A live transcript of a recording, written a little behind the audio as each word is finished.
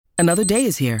Another day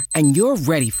is here, and you're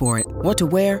ready for it. What to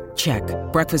wear? Check.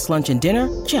 Breakfast, lunch, and dinner?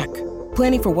 Check.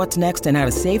 Planning for what's next and how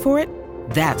to save for it?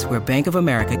 That's where Bank of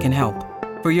America can help.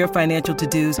 For your financial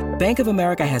to-dos, Bank of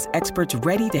America has experts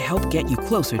ready to help get you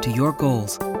closer to your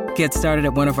goals. Get started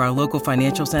at one of our local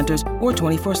financial centers or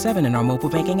 24/7 in our mobile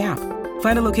banking app.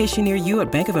 Find a location near you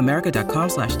at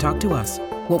bankofamerica.com/talktous.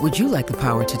 What would you like the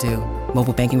power to do?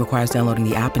 Mobile banking requires downloading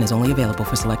the app and is only available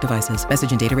for select devices.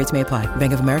 Message and data rates may apply.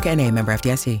 Bank of America N.A., member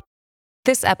FDIC.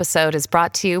 This episode is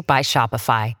brought to you by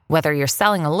Shopify. Whether you're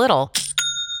selling a little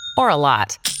or a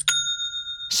lot,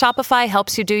 Shopify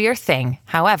helps you do your thing,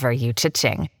 however you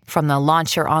cha-ching. From the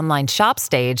launch your online shop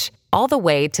stage, all the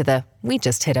way to the we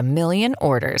just hit 1 million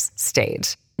orders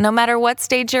stage. No matter what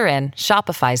stage you're in,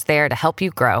 Shopify's there to help you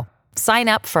grow. Sign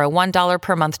up for a $1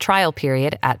 per month trial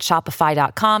period at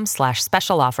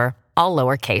shopify.com/special offer, all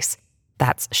lowercase.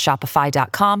 That's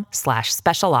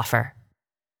shopify.com/special offer.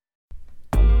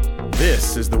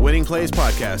 This is the Winning Plays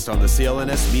Podcast on the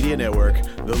CLNS Media Network,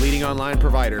 the leading online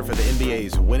provider for the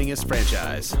NBA's winningest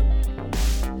franchise.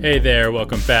 Hey there,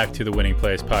 welcome back to the Winning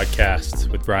Plays Podcast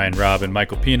with Brian, Rob, and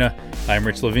Michael Pina. I'm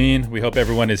Rich Levine. We hope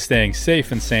everyone is staying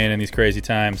safe and sane in these crazy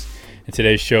times. In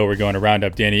today's show, we're going to round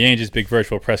up Danny Ainge's big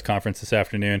virtual press conference this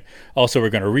afternoon. Also,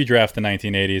 we're going to redraft the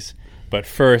 1980s. But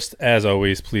first, as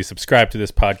always, please subscribe to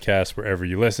this podcast wherever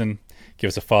you listen. Give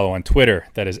us a follow on Twitter.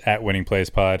 That is at Winning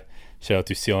Plays Pod. Shout out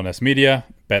to CLNS Media,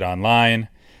 Bet Online,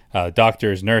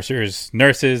 doctors,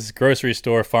 nurses, grocery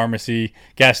store, pharmacy,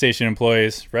 gas station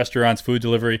employees, restaurants, food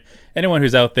delivery, anyone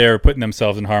who's out there putting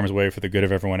themselves in harm's way for the good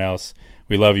of everyone else.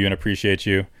 We love you and appreciate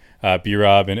you.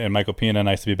 B-Rob and Michael Pina,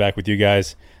 nice to be back with you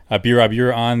guys. B-Rob, you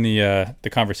were on the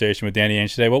conversation with Danny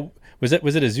Ainge today. What was it?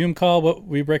 Was it a Zoom call?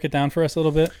 Will you break it down for us a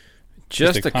little bit?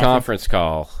 Just a conference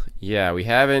call. Yeah, we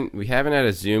haven't had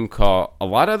a Zoom call. A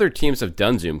lot of other teams have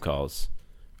done Zoom calls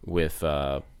with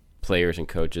players and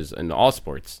coaches in all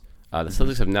sports. The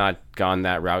Celtics have not gone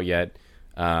that route yet,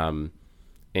 and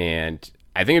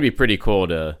I think it'd be pretty cool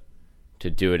to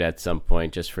do it at some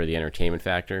point just for the entertainment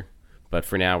factor. But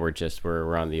for now, we're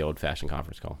on the old-fashioned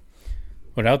conference call.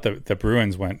 Well, now the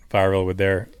Bruins went viral with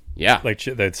their the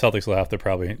Celtics will have to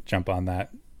probably jump on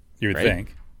that. You would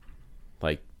think,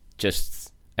 I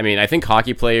think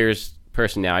hockey players,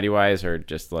 personality-wise, are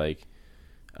just like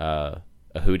a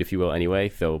hoot, if you will, anyway.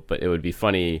 But it would be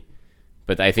funny.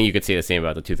 But I think you could say the same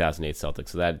about the 2008 Celtics.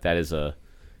 So that is an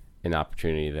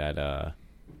opportunity that the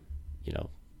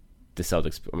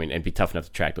Celtics. I mean, it'd be tough enough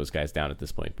to track those guys down at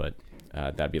this point, but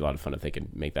that'd be a lot of fun if they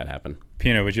could make that happen.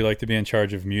 Pino, would you like to be in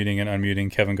charge of muting and unmuting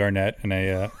Kevin Garnett in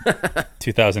a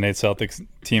 2008 Celtics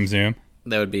team Zoom?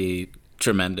 That would be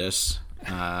tremendous.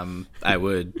 I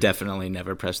would definitely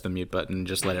never press the mute button and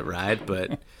just let it ride,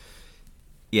 but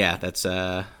yeah, that's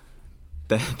that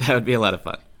would be a lot of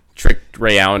fun. Tricked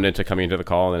Ray Allen into coming into the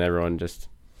call, and everyone just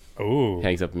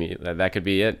hangs up immediately. That could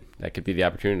be it. That could be the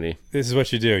opportunity. This is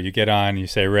what you do. You get on, you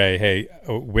say, Ray, hey,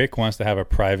 Wick wants to have a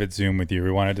private Zoom with you.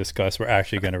 We want to discuss. We're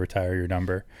actually going to retire your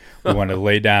number. We want to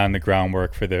lay down the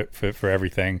groundwork for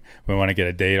everything. We want to get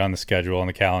a date on the schedule, on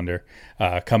the calendar.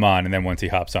 Come on. And then once he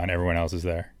hops on, everyone else is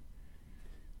there.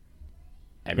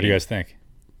 What do you guys think?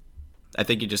 I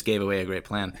think you just gave away a great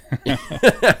plan.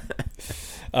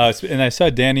 And I saw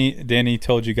Danny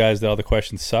told you guys that all the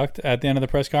questions sucked at the end of the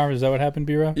press conference. Is that what happened,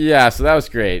 B-Rob? Yeah, so that was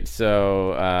great.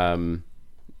 So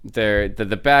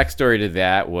the backstory to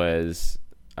that was,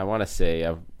 I want to say,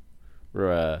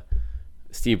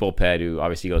 Steve Bulpett, who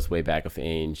obviously goes way back with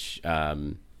Ainge,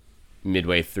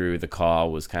 midway through the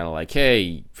call was kind of like,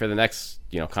 hey, for the next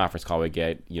conference call we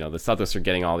get, the Celtics are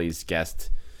getting all these guest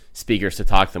speakers to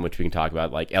talk to them, which we can talk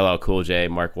about, like LL Cool J,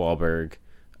 Mark Wahlberg,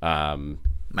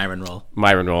 Myron Roll.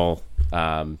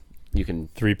 You can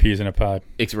 3 peas in a pod.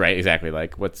 Right, exactly.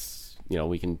 Like, what's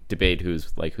we can debate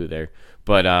who's like who there,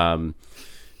 but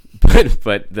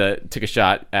took a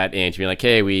shot at Ainge, being like,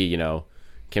 hey, we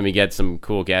can we get some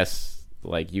cool guests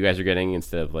like you guys are getting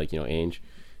instead of Ainge,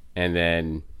 and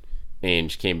then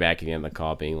Ainge came back at the end of the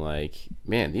call being like,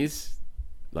 man, these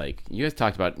you guys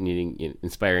talked about needing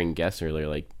inspiring guests earlier,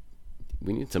 like,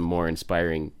 we need some more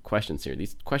inspiring questions here.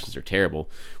 These questions are terrible.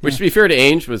 Which, to be fair to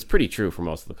Ainge, was pretty true for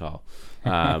most of the call.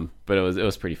 But it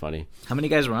was pretty funny. How many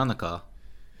guys were on the call?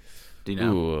 Do you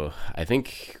know? Ooh, I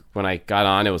think when I got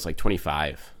on, it was like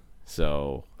 25.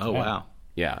 So. Oh, wow.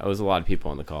 Yeah, it was a lot of people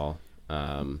on the call.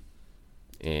 I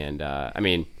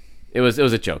mean, it was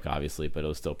a joke, obviously, but it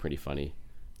was still pretty funny.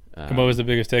 What was the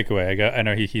biggest takeaway? I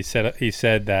know he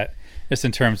said that just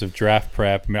in terms of draft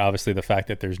prep. I mean, obviously the fact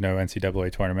that there's no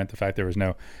NCAA tournament, the fact there was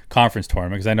no conference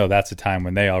tournament, because I know that's a time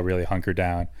when they all really hunker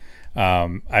down.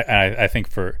 I think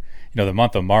for the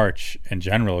month of March in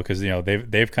general, because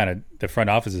they've kind of, the front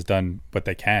office has done what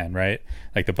they can, right?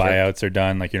 Like the buyouts are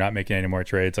done, like you're not making any more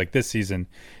trades. Like this season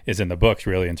is in the books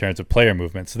really in terms of player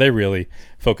movement, so they really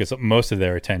focus most of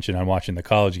their attention on watching the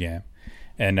college game.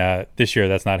 And this year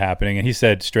that's not happening. And he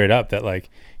said straight up that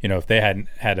if they hadn't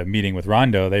had a meeting with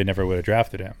Rondo, they never would have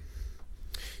drafted him.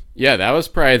 Yeah, that was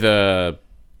probably the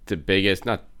biggest,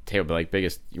 not table, but like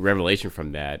biggest revelation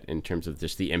from that, in terms of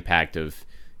just the impact of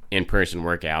in-person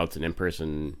workouts and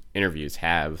in-person interviews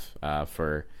have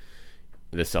for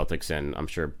the Celtics, and I'm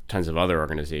sure tons of other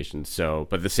organizations. So,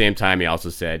 but at the same time, he also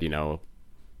said,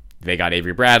 they got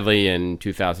Avery Bradley in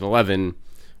 2011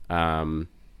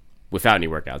 without any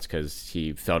workouts, because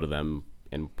he fell to them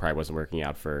and probably wasn't working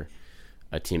out for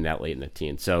a team that late in the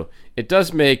teens. So it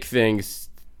does make things,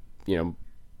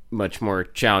 much more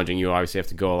challenging. You obviously have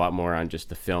to go a lot more on just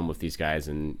the film with these guys,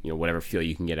 and whatever feel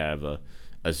you can get out of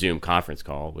a Zoom conference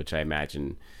call, which I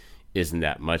imagine isn't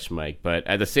that much, Mike. But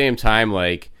at the same time,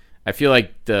 like, I feel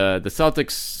like the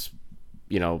Celtics,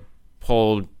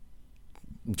 pulled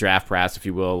draft brass, if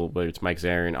you will, whether it's Mike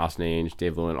Zarin, Austin Ainge,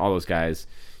 Dave Lewin, all those guys.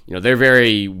 They're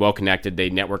very well connected. They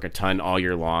network a ton all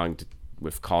year long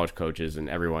with college coaches and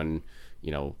everyone,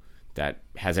 that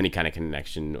has any kind of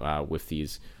connection with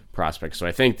these prospects. So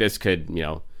I think this could,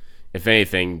 if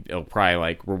anything, it'll probably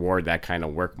like reward that kind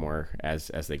of work more as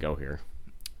they go here.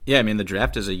 Yeah, I mean, the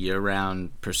draft is a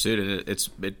year-round pursuit, and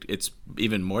it's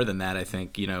even more than that. I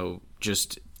think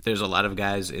just there's a lot of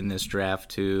guys in this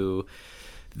draft who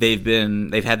they've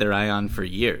had their eye on for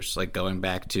years, like going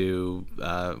back to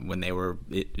when they were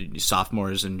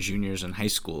sophomores and juniors in high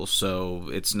school. So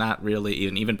it's not really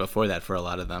even before that for a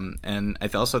lot of them. And I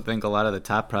also think a lot of the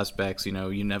top prospects,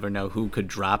 you never know who could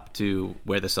drop to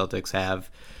where the Celtics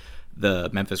have the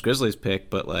Memphis Grizzlies pick,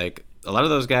 but like a lot of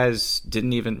those guys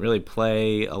didn't even really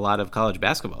play a lot of college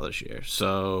basketball this year.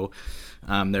 So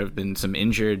there have been some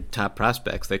injured top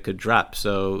prospects that could drop.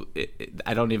 So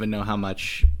I don't even know how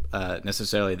much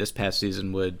necessarily this past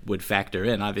season would factor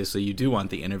in. Obviously, you do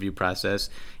want the interview process.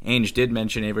 Ainge did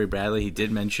mention Avery Bradley. He did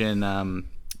mention, I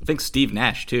think, Steve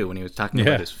Nash, too, when he was talking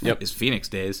about his Phoenix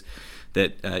days,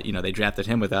 that they drafted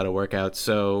him without a workout.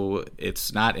 So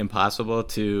it's not impossible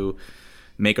to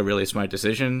make a really smart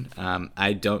decision.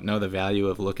 I don't know the value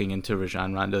of looking into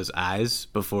Rajon Rondo's eyes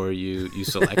before you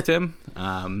select him.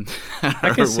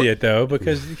 I can see it though,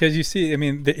 because you see, I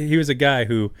mean, he was a guy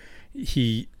who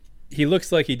he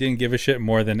looks like he didn't give a shit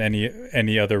more than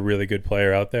any other really good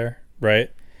player out there, right?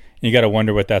 And you got to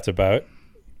wonder what that's about.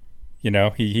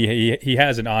 He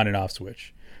has an on and off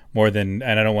switch more than,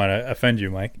 and I don't want to offend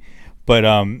you, Mike, but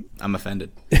I'm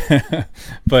offended.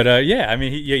 But yeah, I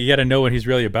mean, you got to know what he's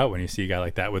really about when you see a guy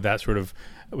like that with that sort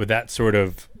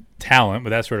of talent,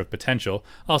 with that sort of potential.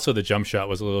 Also, the jump shot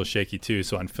was a little shaky too,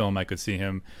 so on film I could see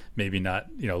him maybe not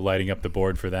lighting up the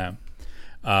board for them.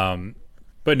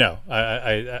 But no,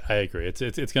 I agree.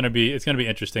 It's gonna be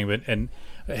interesting. But and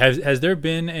has there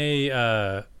been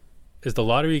is the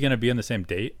lottery going to be on the same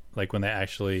date, like when they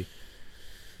actually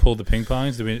pull the ping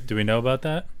pongs? Do we know about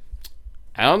that?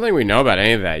 I don't think we know about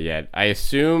any of that yet. I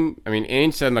assume,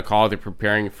 Ainge said in the call they're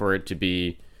preparing for it to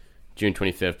be June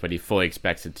 25th, but he fully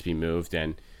expects it to be moved.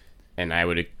 And I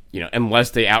would,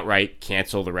 unless they outright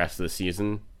cancel the rest of the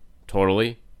season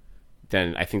totally,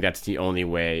 then I think that's the only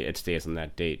way it stays on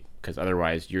that date. Because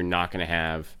otherwise, you're not going to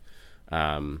have,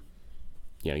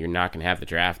 you're not going to have the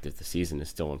draft if the season is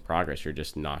still in progress. You're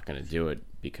just not going to do it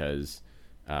because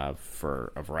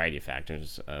for a variety of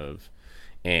factors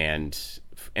and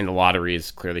the lottery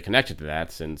is clearly connected to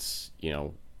that, since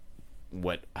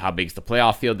how big's the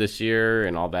playoff field this year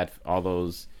and all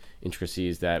those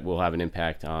intricacies that will have an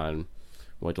impact on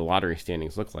what the lottery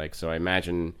standings look like. So I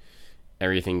imagine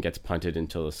everything gets punted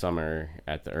until the summer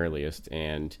at the earliest,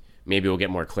 and maybe we'll get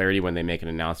more clarity when they make an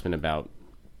announcement about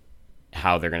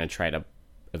how they're going to try to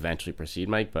eventually proceed,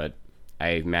 Mike. But I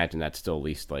imagine that's still at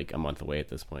least like a month away at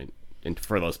this point, and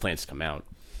for those plans to come out.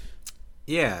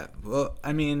 Yeah, well,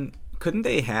 couldn't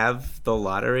they have the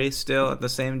lottery still at the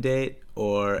same date,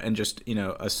 and just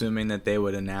assuming that they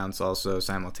would announce also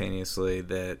simultaneously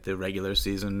that the regular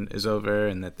season is over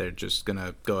and that they're just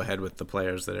gonna go ahead with the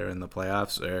players that are in the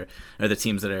playoffs, or the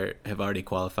teams that have already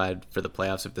qualified for the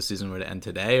playoffs if the season were to end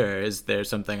today? Or is there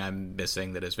something I'm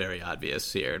missing that is very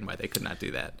obvious here and why they could not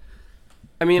do that?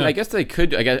 I guess they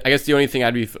could. I guess the only thing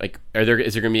I'd be like, is there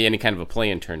going to be any kind of a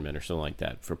play-in tournament or something like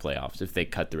that for playoffs if they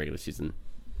cut the regular season?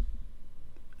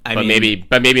 Maybe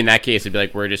in that case it'd be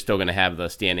like, we're just still going to have the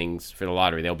standings for the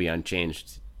lottery; they'll be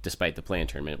unchanged despite the play-in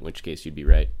tournament. In which case you'd be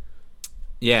right.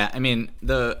 Yeah, I mean,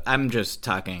 I'm just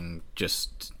talking,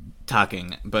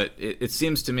 but it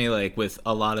seems to me like with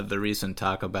a lot of the recent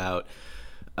talk about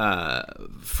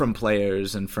from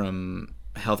players and from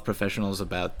health professionals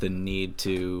about the need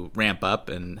to ramp up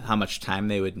and how much time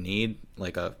they would need,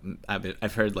 like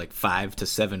I've heard like 5 to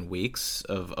 7 weeks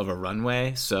of a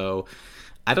runway. So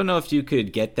I don't know if you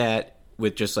could get that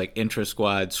with just like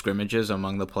intra-squad scrimmages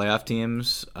among the playoff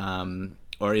teams,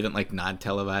 or even like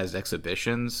non-televised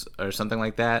exhibitions or something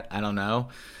like that. I don't know.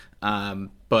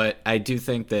 But I do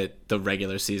think that the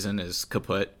regular season is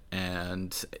kaput.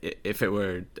 And if it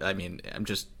were, I mean, I'm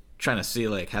just trying to see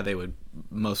like how they would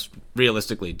most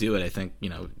realistically do it. I think,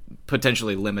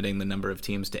 potentially limiting the number of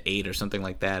teams to 8 or something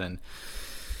like that. And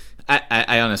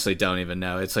I honestly don't even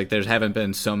know. It's like there haven't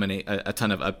been a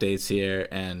ton of updates here,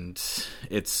 and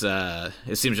it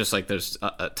seems just like there's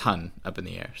a ton up in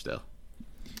the air still.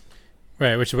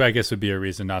 Right, which I guess would be a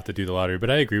reason not to do the lottery. But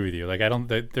I agree with you. Like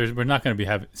we're not going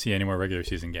to see any more regular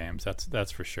season games.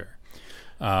 That's for sure.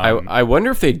 I wonder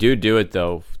if they do it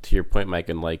though. To your point, Mike,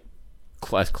 and like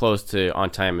as close to on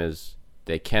time as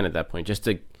they can at that point, just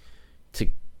to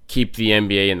keep the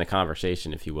NBA in the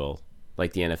conversation, if you will,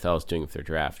 like the NFL is doing with their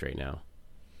draft right now,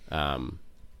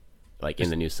 like in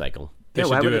the news cycle. They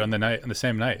should do it on the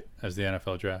same night as the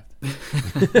NFL draft.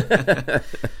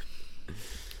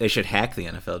 They should hack the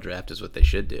NFL draft is what they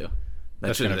should do.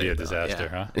 That's going to be a disaster,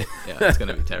 huh? Yeah, it's going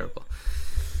to be terrible.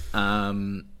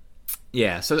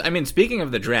 Yeah. So I mean, speaking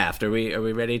of the draft, are we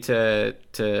ready to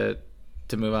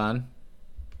move on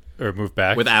or move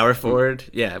back with our forward?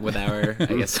 Yeah, with our I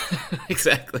guess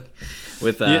exactly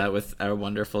with our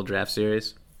wonderful draft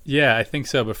series. Yeah, I think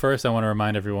so. But first, I want to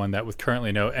remind everyone that with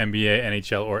currently no NBA,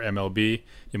 NHL, or MLB,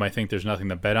 you might think there's nothing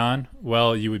to bet on.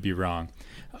 Well, you would be wrong.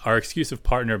 Our exclusive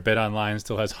partner, BetOnline,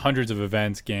 still has hundreds of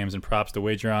events, games, and props to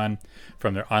wager on,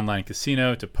 from their online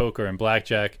casino to poker and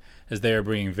blackjack, as they are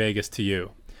bringing Vegas to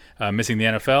you. Missing the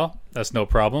NFL? That's no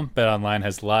problem. BetOnline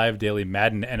has live daily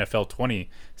Madden NFL 20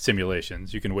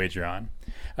 simulations you can wager on.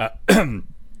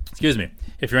 Excuse me.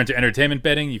 If you're into entertainment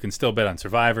betting, you can still bet on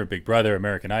Survivor, Big Brother,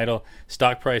 American Idol,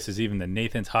 stock prices, even the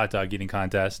Nathan's hot dog eating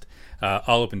contest.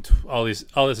 All this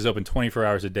is open 24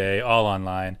 hours a day, all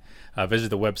online. Visit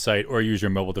the website or use your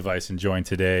mobile device and join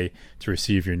today to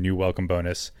receive your new welcome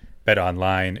bonus. Bet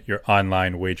Online, your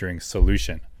online wagering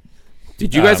solution.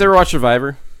 Did you guys ever watch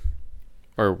Survivor?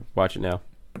 Or watch it now?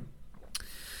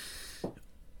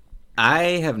 I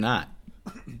have not.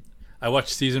 I watched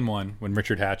season 1 when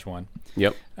Richard Hatch won.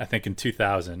 Yep. I think in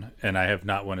 2000, and I have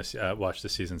not watched the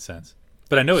season since.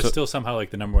 But I know it's still somehow like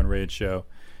the number 1 rated show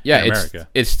in America.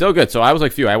 It's still good. So I was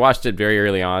like you. I watched it very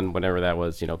early on, whenever that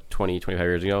was, 20, 25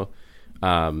 years ago.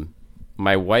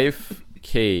 My wife,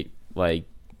 Kate, like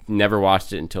never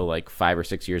watched it until like 5 or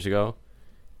 6 years ago,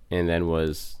 and then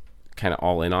was kind of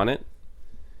all in on it.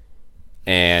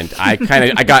 And I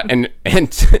got and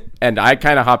I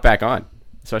kind of hopped back on,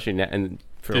 especially and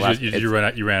for you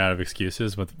ran out of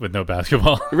excuses with no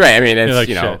basketball. Right. I mean,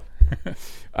 it's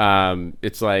like,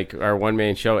 it's like our one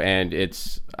main show, and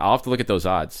I'll have to look at those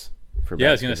odds. I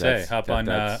was gonna say, hop on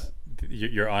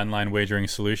your online wagering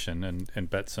solution and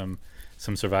bet some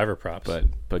Survivor props.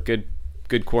 But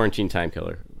good quarantine time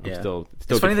killer. I'm still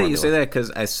it's funny that you say that,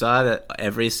 because I saw that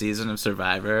every season of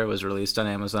Survivor was released on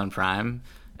Amazon Prime.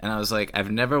 And I was like,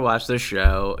 I've never watched this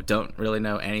show. Don't really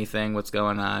know anything. What's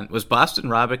going on? Was Boston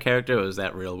Rob a character, or was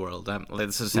that real world?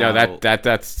 That's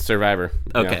Survivor.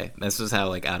 Okay, this is how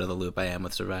like out of the loop I am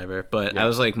with Survivor. But I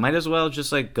was like, might as well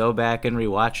just like go back and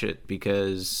rewatch it,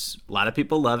 because a lot of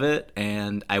people love it,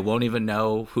 and I won't even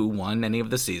know who won any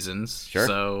of the seasons. Sure.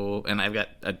 So, and I've got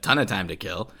a ton of time to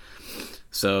kill.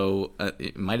 So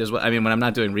might as well. I mean, when I'm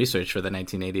not doing research for the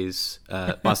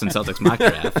 1980s Boston Celtics mock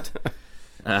draft.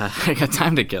 I got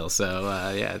time to kill,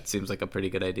 so it seems like a pretty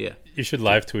good idea. You should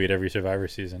live tweet every Survivor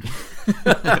season.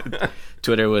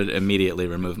 Twitter would immediately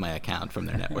remove my account from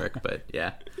their network, but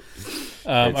yeah.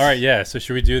 All right, yeah. So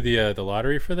should we do the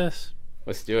lottery for this?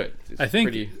 Let's do it. I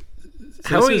think.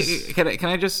 Can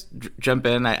I just jump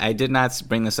in? I did not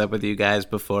bring this up with you guys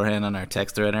beforehand on our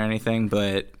text thread or anything,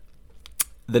 but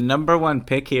the number 1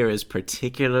 pick here is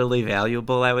particularly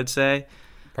valuable, I would say.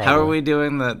 Probably. How are we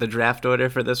doing the draft order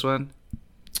for this one?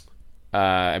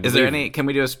 Is there any? Can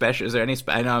we do a special? Is there any?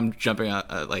 I know I'm jumping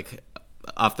like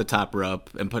off the top rope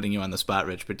and putting you on the spot,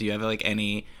 Rich. But do you have like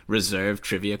any reserved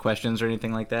trivia questions or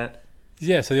anything like that?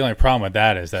 Yeah. So the only problem with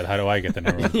that is that how do I get the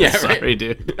number 1? Yeah, sorry,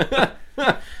 dude. I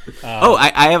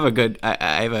have a good.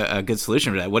 I have a good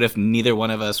solution for that. What if neither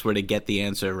one of us were to get the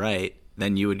answer right?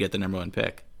 Then you would get the number 1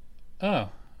 pick. Oh,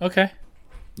 okay.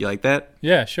 You like that?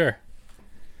 Yeah, sure.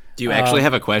 Do you actually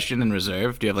have a question in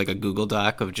reserve? Do you have like a Google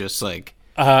Doc of just like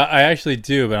I actually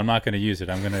do, but I'm not going to use it.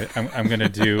 I'm gonna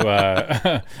do.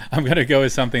 I'm gonna go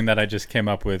with something that I just came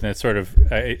up with, and it's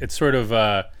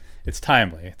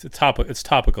timely. It's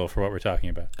topical for what we're talking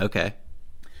about. Okay.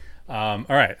 All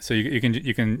right, so you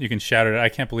can shout it. I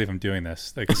can't believe I'm doing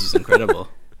this. Like, This is incredible.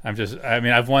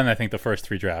 I've won, I think, the first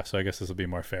 3 drafts, so I guess this will be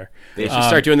more fair. They should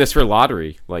start doing this for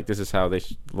lottery. Like, this is how the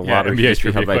lottery NBA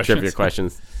history trivia by trivia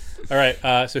questions. questions. All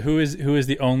right, so who is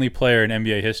the only player in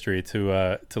NBA history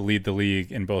to lead the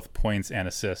league in both points and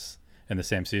assists in the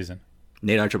same season?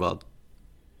 Nate Archibald.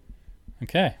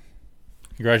 Okay,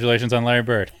 congratulations on Larry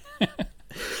Bird.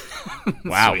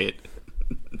 Wow. Sweet.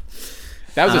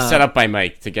 That was a setup by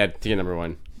Mike to get number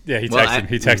 1. Yeah, he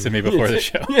texted me before the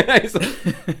show.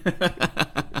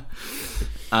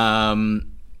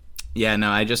 Yeah,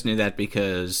 no, I just knew that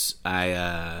because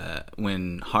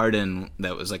when Harden,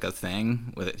 that was like a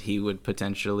thing with it, he would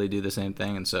potentially do the same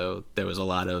thing, and so there was a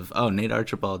lot of, Nate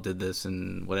Archibald did this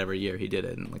in whatever year he did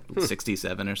it, in like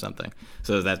 67 or something.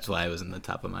 So that's why it was in the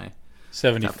top of my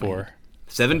 74.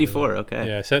 74, okay.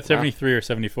 Yeah, 73 or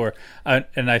 74,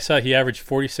 and I saw he averaged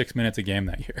 46 minutes a game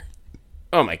that year.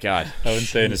 Oh my God! How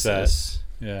insane is that? Jesus.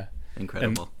 Yeah,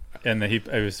 Incredible. And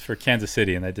it was for Kansas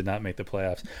City, and they did not make the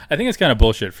playoffs. I think it's kind of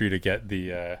bullshit for you to get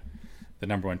the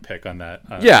number 1 pick on that.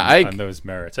 On those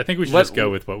merits. I think we should just go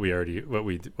with what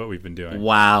we've been doing.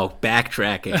 Wow,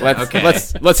 backtracking.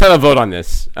 Let's have a vote on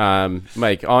this.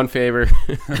 Mike, all in favor?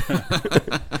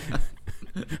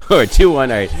 All right, 2-1. All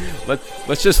right,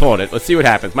 let's just hold it. Let's see what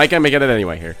happens. Mike, I may get it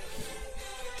anyway here.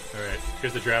 All right,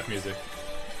 here's the draft music.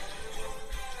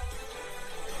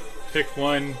 Pick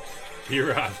 1,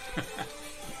 B-Rob.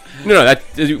 No,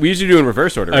 we usually do in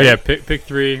reverse order. Oh right? yeah, pick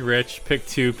 3, Rich. Pick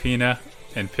 2, Pina,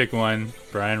 and pick 1,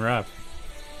 Brian Robb.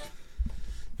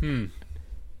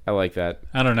 I like that.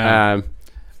 I don't know.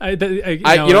 You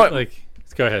know what? Like,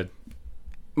 go ahead,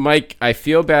 Mike. I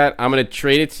feel bad. I'm gonna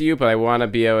trade it to you, but I want to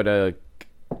be able to.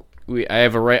 I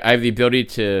have the ability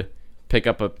to pick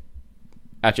up a.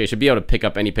 Actually, I should be able to pick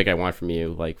up any pick I want from you,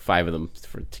 like 5 of them,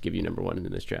 to give you number 1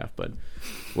 in this draft. But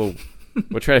we'll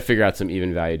try to figure out some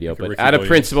even value deal. But out of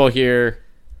principle here,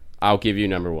 I'll give you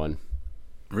number 1.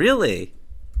 Really?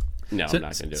 No, I'm not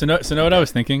going to do it. So what I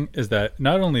was thinking is that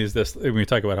not only is this, when we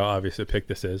talk about how obvious a pick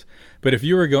this is, but if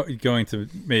you were going to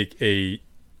make a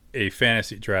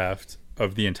fantasy draft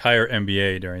of the entire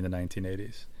NBA during the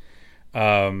 1980s,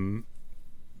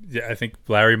 I think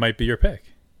Larry might be your pick.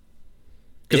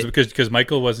 Because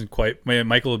Michael wasn't quite.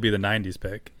 Michael would be the '90s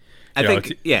pick. I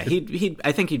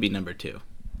think he'd be number 2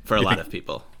 for a lot of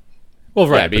people. Well,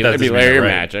 right, it'd be Larry or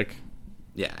Magic.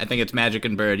 Yeah, I think it's Magic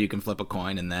and Bird. You can flip a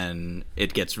coin, and then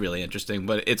it gets really interesting.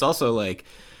 But it's also like,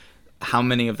 how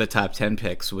many of the top 10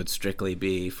 picks would strictly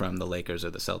be from the Lakers or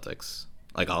the Celtics?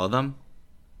 Like all of them?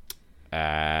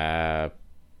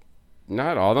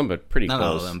 Not all of them, but pretty close. Not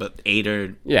all of them, but 8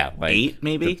 or 8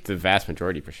 maybe. The vast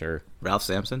majority for sure. Ralph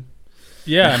Sampson.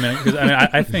 Yeah,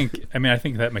 I think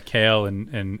that McHale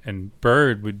and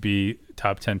Bird would be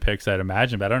top 10 picks, I'd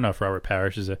imagine, but I don't know if Robert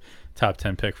Parrish is a top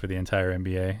 10 pick for the entire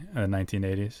NBA in the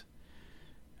 1980s.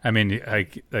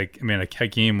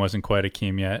 Hakeem wasn't quite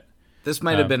Hakeem yet. This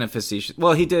might have been a facetious.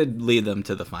 Well, he did lead them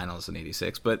to the finals in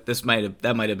 '86, but that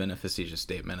might have been a facetious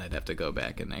statement. I'd have to go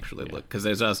back and actually look, because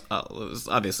there's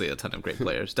obviously a ton of great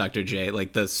players. Dr. J,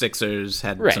 like the Sixers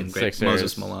had some great. Sixers.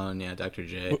 Moses Malone, yeah, Dr.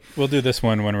 J. We'll do this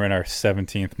one when we're in our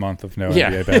 17th month of no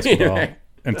NBA basketball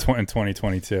in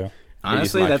 2022.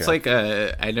 Honestly, that's like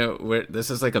I know this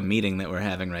is like a meeting that we're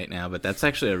having right now, but that's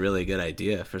actually a really good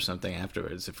idea for something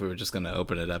afterwards. If we were just going to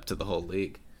open it up to the whole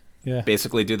league. Yeah.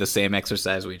 Basically do the same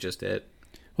exercise we just did.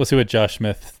 We'll see what Josh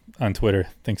Smith on Twitter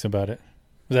thinks about it.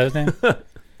 Was that his name?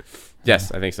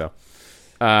 Yes, I think so.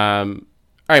 All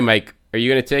right, Mike, are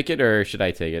you going to take it or should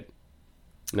I take it?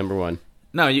 Number 1.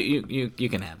 No, you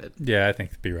can have it. Yeah, I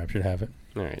think B-Rob should have it.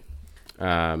 All right.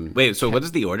 Wait, so what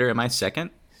is the order? Am I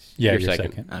second? Yeah, you're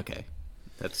second. Okay.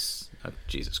 That's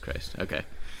Jesus Christ. Okay.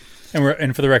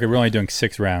 And for the record, we're only doing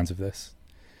 6 rounds of this.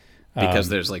 Because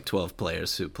there's like 12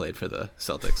 players who played for the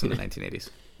Celtics in the 1980s.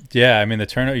 Yeah, I mean the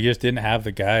turnover. You just didn't have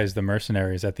the guys, the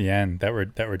mercenaries at the end that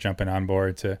were jumping on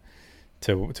board to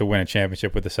win a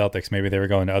championship with the Celtics. Maybe they were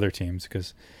going to other teams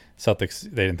because Celtics,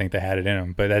 they didn't think they had it in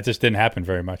them. But that just didn't happen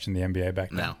very much in the NBA back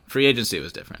then. No, free agency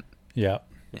was different. Yeah.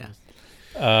 Yeah.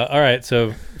 All right.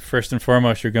 So first and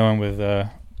foremost, you're going with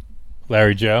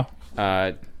Larry Joe.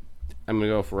 I'm gonna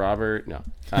go for Robert. No.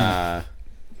 I'm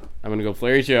gonna go for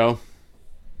Larry Joe.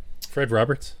 Fred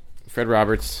Roberts.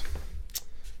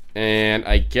 And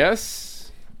I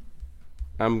guess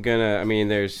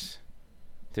there's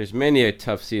many a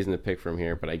tough season to pick from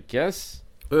here, but I guess.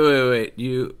 Wait.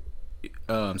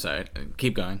 Oh, I'm sorry.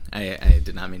 Keep going. I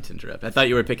did not mean to interrupt. I thought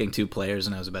you were picking two players,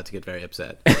 and I was about to get very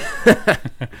upset.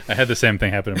 I had the same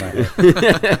thing happen in my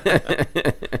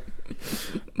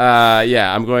head.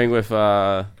 Yeah, I'm going with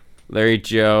Larry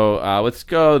Joe. Let's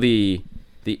go the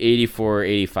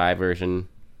 84-85 version.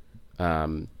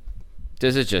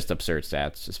 This is just absurd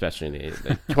stats, especially in the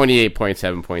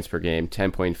 28.7 points per game,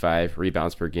 10.5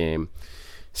 rebounds per game,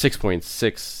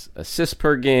 6.6 assists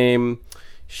per game,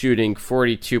 shooting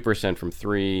 42% from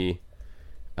three,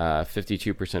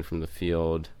 52% from the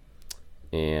field,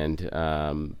 and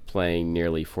playing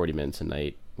nearly 40 minutes a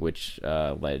night, which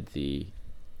led the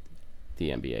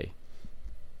NBA.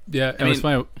 Yeah, I mean, it's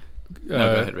funny.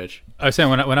 No, go ahead, Rich. I was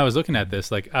saying when I was looking at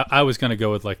this, like I was going to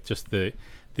go with like just the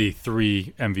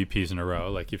 3 MVPs in a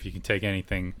row. Like if you can take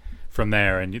anything from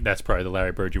there, and that's probably the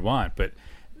Larry Bird you want. But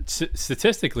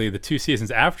statistically, the 2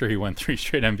 seasons after he won 3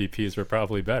 straight MVPs were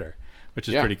probably better, which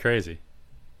is pretty crazy.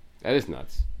 That is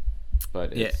nuts.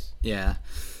 But it's... Yeah.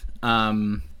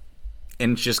 And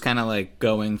it's just kind of like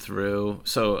going through.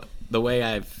 So the way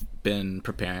I've been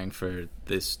preparing for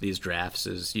these drafts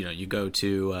is, you go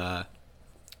to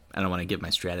I don't want to give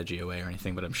my strategy away or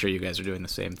anything, but I'm sure you guys are doing the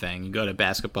same thing. You go to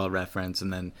Basketball Reference,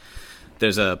 and then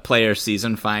there's a player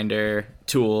season finder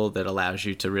tool that allows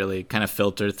you to really kind of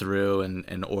filter through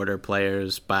and order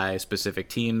players by specific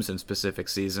teams and specific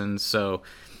seasons. So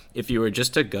if you were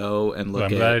just to go and look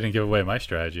I'm glad I didn't give away my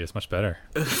strategy. It's much better.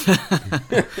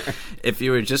 If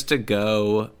you were just to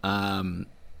go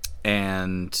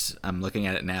and I'm looking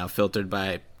at it now, filtered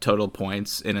by total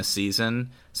points in a season.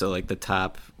 So like the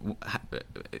top,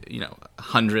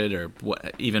 100 or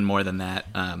even more than that,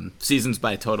 seasons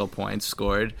by total points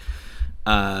scored.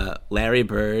 Larry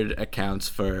Bird accounts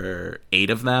for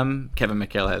 8 of them. Kevin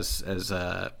McHale has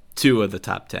 2 of the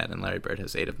top 10, and Larry Bird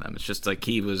has 8 of them. It's just like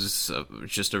he was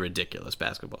just a ridiculous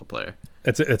basketball player.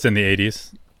 It's in the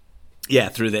 80s. Yeah,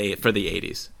 for the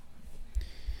 80s.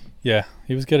 Yeah,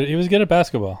 he was good at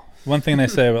basketball. One thing they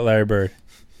say about Larry Bird.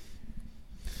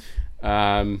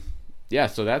 Yeah,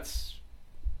 so that's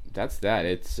that.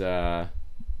 It's I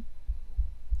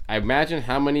imagine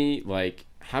how many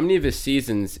of his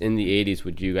seasons in the 80s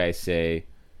would you guys say,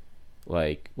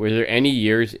 like, were there any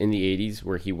years in the 80s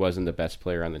where he wasn't the best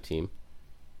player on the team?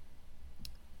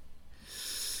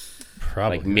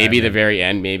 Probably. Like maybe the very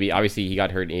end, maybe. Obviously he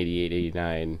got hurt in 88,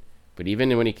 89, but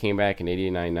even when he came back in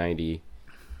 89, 90,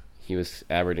 he was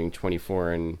averaging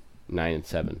 24 and 9 and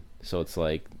 7. So it's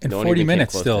like and 40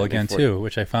 minutes still again too,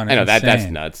 which I found insane. That's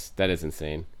nuts. That is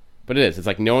insane. But it is. It's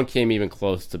like no one came even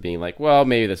close to being like, well,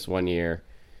 maybe this one year.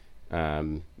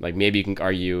 Like maybe you can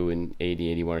argue in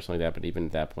 80, 81 or something like that, but even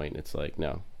at that point, it's like,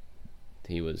 no.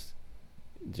 He was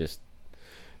just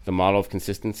the model of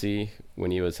consistency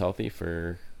when he was healthy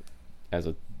as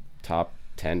a top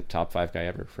 10, top 5 guy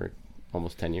ever for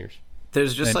almost 10 years.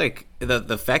 There's just like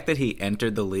the fact that he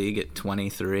entered the league at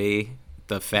 23,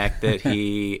 the fact that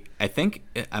I think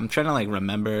I'm trying to like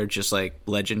remember just like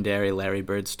legendary Larry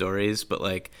Bird stories, but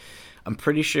like I'm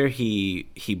pretty sure he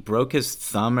broke his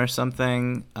thumb or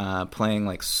something playing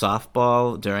like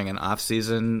softball during an off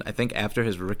season. I think after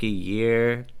his rookie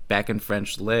year back in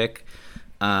French Lick.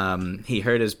 He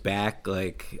hurt his back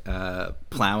like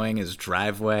plowing his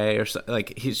driveway or something.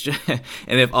 Like he's just,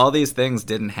 and if all these things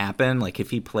didn't happen, like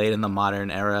if he played in the modern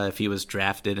era, if he was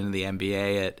drafted into the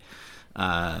NBA at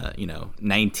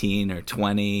 19 or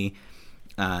 20,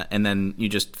 and then you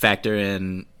just factor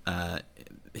in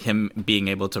him being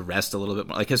able to rest a little bit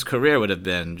more, like his career would have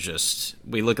been just.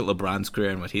 We look at LeBron's career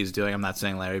and what he's doing. I'm not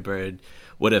saying Larry Bird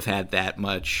would have had that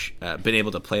much, been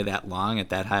able to play that long at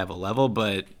that high of a level,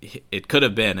 but it could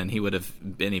have been, and he would have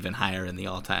been even higher in the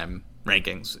all-time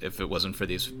rankings if it wasn't for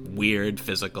these weird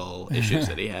physical issues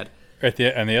that he had.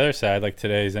 On the other side, like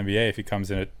today's NBA, if he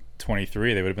comes in at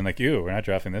 23, they would have been like, ew, we're not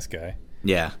drafting this guy.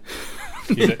 Yeah.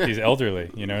 he's elderly,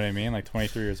 you know what I mean? Like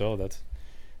 23 years old,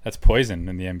 that's poison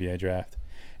in the NBA draft.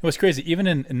 It was crazy, even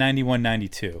in 91,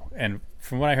 92, and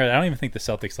from what I heard, I don't even think the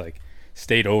Celtics like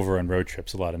stayed over on road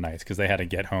trips a lot of nights because they had to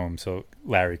get home so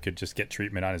Larry could just get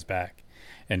treatment on his back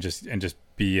and just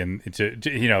be in.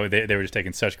 They were just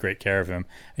taking such great care of him.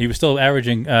 He was still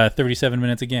averaging 37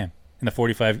 minutes a game in the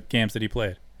 45 games that he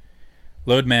played.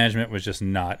 Load management was just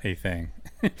not a thing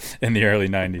in the early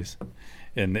 90s,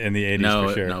 in the 80s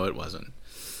for sure. No, it wasn't.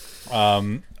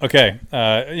 Okay.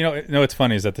 What's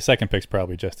funny is that the second pick's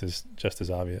probably just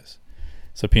as obvious.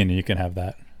 So Pina, you can have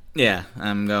that. Yeah,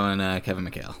 I'm going Kevin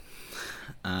McHale.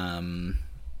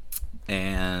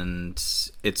 And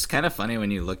it's kind of funny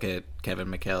when you look at Kevin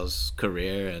McHale's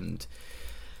career, and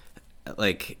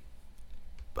like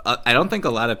I don't think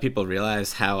a lot of people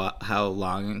realize how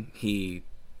long he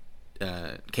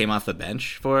came off the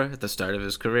bench for at the start of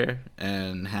his career,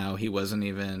 and how he wasn't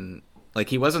even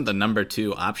he wasn't the number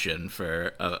 2 option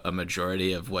for a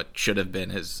majority of what should have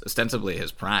been ostensibly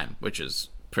his prime, which is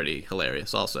pretty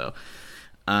hilarious also.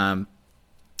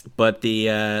 But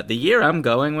the year I'm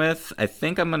going with, I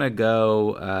think I'm gonna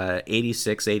go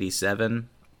 86-87.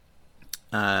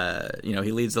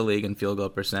 He leads the league in field goal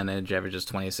percentage, averages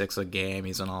 26 a game.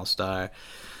 He's an all-star.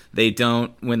 They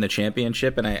don't win the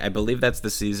championship, and I believe that's the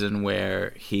season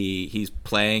where he's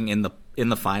playing in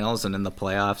the finals and in the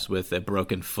playoffs with a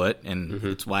broken foot, and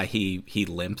it's why he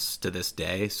limps to this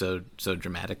day so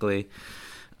dramatically.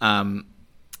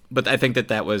 But I think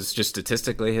that was just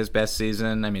statistically his best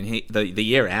season. I mean, the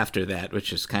year after that,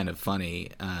 which is kind of funny,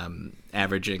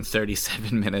 averaging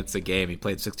 37 minutes a game. He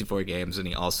played 64 games, and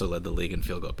he also led the league in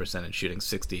field goal percentage, shooting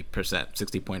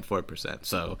 60.4%.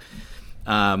 So,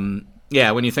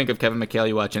 when you think of Kevin McHale,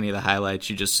 you watch any of the highlights,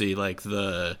 you just see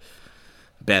the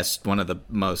best, one of the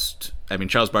most. I mean,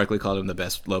 Charles Barkley called him the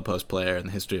best low post player in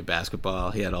the history of basketball.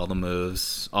 He had all the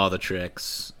moves, all the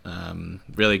tricks.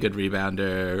 Really good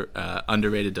rebounder,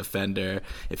 underrated defender.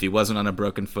 If he wasn't on a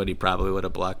broken foot, he probably would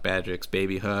have blocked Badrick's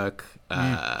baby hook.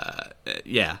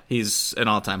 He's an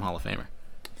all-time Hall of Famer.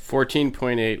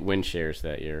 14.8 win shares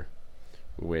that year,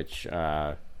 which,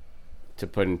 to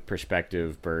put in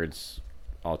perspective, Bird's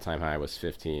all-time high was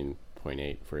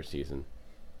 15.8 for a season.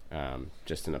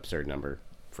 Just an absurd number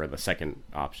for the second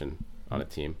option on a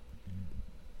team.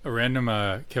 A random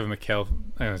Kevin McHale,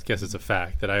 I guess it's a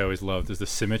fact that I always loved, is the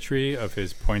symmetry of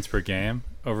his points per game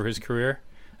over his career.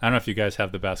 I don't know if you guys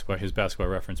have his basketball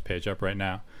reference page up right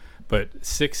now, but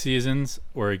 6 seasons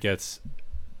where it gets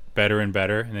better and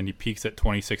better, and then he peaks at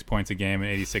 26 points a game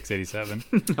in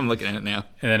 86-87. I'm looking at it now.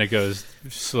 And then it goes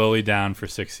slowly down for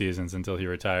 6 seasons until he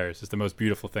retires. It's the most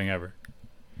beautiful thing ever.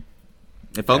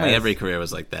 If only every career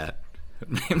was like that.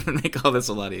 Make all this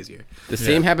a lot easier. The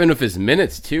same happened with his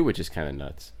minutes too, which is kind of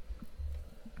nuts.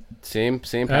 Same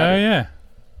pattern. Oh yeah.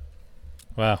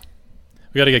 Wow.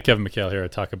 We got to get Kevin McHale here to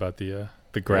talk about the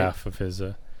graph of his.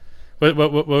 What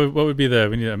would be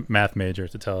we need a math major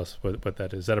to tell us what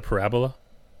that is. Is that a parabola?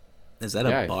 Is that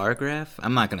a bar graph?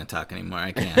 I'm not going to talk anymore.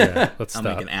 I can't. Let's I'll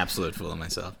stop. make an absolute fool of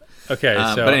myself. Okay.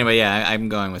 But anyway, I'm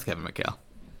going with Kevin McHale.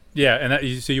 Yeah,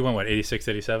 and so you went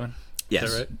 86-87? Yes.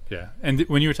 Is that right? Yeah. And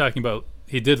when you were talking about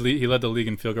he led the league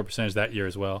in field goal percentage that year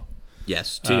as well.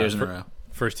 Yes, 2 years in a row.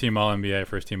 First team All NBA,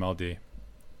 first team All D.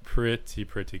 Pretty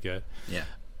good. Yeah.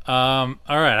 All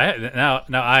right. Now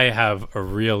I have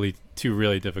two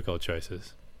really difficult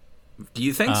choices. Do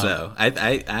you think so?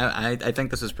 I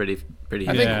think this is pretty.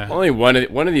 I think only one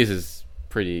of these is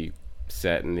pretty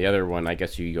set, and the other one, I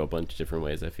guess you could go a bunch of different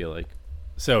ways. I feel like.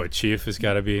 So a Chief has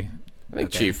got to be. I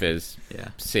think Chief is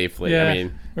safely. Yeah, I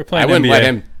mean, we're playing I wouldn't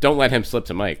NBA. Don't let him slip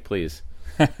to Mike, please.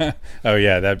 Oh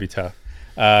yeah, that'd be tough.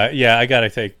 I gotta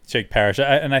take Jake Parrish,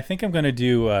 and I think I'm gonna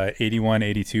do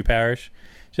 81-82 Parrish.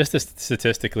 Just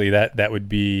statistically, that would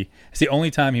be. It's the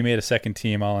only time he made a second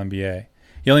team All NBA.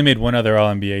 He only made one other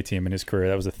All NBA team in his career.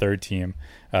 That was a third team.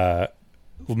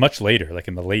 Much later, like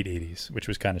in the late 80s, which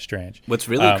was kind of strange. What's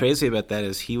really crazy about that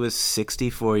is he was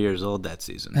 64 years old that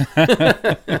season.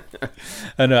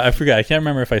 I know, I forgot. I can't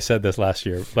remember if I said this last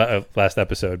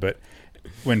episode, but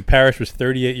when Parrish was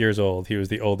 38 years old, he was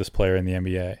the oldest player in the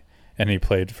NBA, and he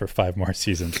played for 5 more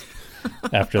seasons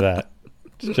after that.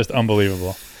 It's just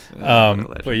unbelievable.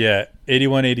 But yeah,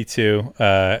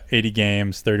 81-82, 80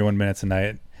 games, 31 minutes a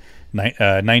night.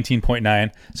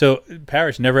 19.9. So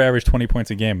Parrish never averaged 20 points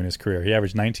a game in his career. He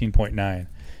averaged 19.9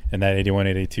 in that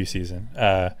 81-82 season.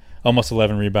 Almost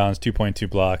 11 rebounds, 2.2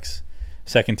 blocks,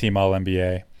 second team All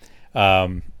NBA.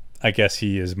 I guess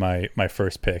he is my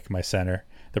first pick, my center,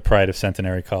 the pride of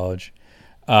Centenary College.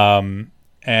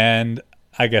 And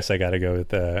I guess I got to go with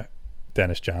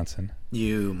Dennis Johnson.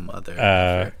 You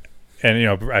mother. And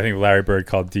I think Larry Bird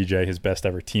called DJ his best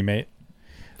ever teammate.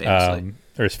 Famously.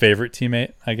 Or his favorite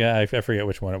teammate. I forget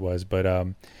which one it was, but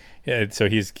so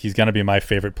he's going to be my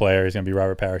favorite player. He's going to be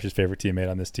Robert Parrish's favorite teammate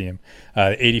on this team.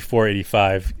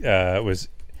 84-85 was,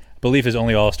 I believe, his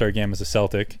only All-Star game as a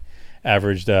Celtic.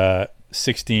 Averaged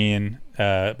 16,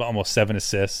 almost 7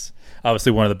 assists.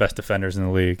 Obviously, one of the best defenders in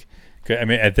the league. I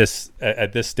mean, at this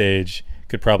stage,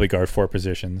 could probably guard 4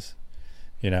 positions.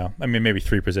 Maybe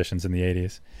 3 positions in the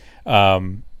 80s.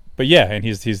 But yeah, and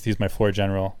he's my floor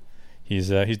general. He's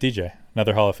DJ,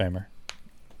 another Hall of Famer.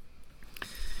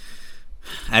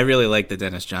 I really like the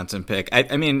Dennis Johnson pick.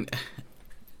 I mean,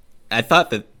 I thought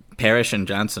that Parrish and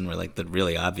Johnson were like the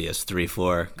really obvious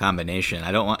 3-4 combination.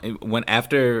 I don't want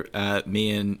after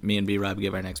me and B-Rob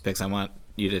give our next picks, I want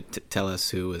you to tell us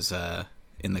who was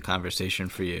in the conversation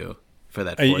for you for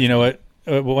that. You know what?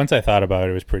 Well, once I thought about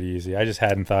it, it was pretty easy. I just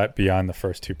hadn't thought beyond the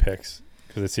first two picks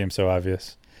because it seemed so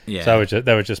obvious. Yeah. So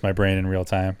that was just my brain in real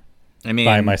time. I mean,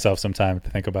 buying myself some time to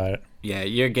think about it. Yeah,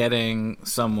 you're getting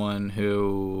someone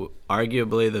who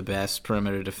arguably the best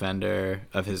perimeter defender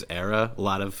of his era. A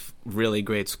lot of really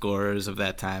great scorers of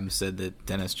that time said that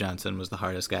Dennis Johnson was the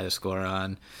hardest guy to score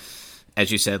on.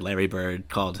 As you said, Larry Bird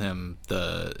called him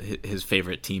his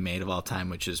favorite teammate of all time,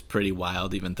 which is pretty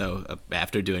wild, even though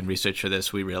after doing research for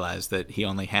this, we realized that he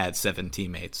only had 7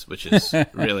 teammates, which is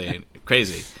really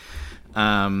crazy.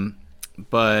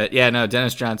 But yeah, no,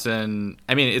 Dennis Johnson,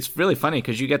 I mean, it's really funny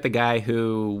because you get the guy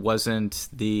who wasn't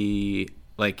he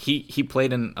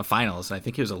played in a finals, and I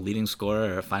think he was a leading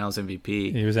scorer or a finals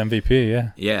MVP. He was MVP,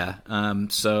 yeah. Yeah.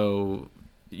 So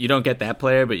you don't get that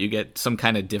player, but you get some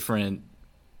kind of different,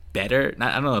 better,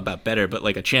 I don't know about better, but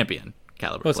like a champion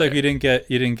caliber Well, it's player. like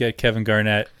you didn't get Kevin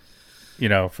Garnett,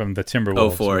 from the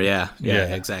Timberwolves. 04, yeah,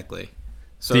 exactly.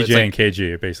 So DJ it's like, and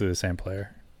KG are basically the same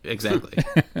player. Exactly.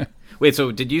 Wait,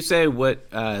 so did you say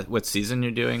what season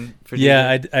you're doing for DJ?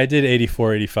 Yeah, I did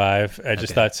 84, 85. I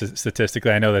just thought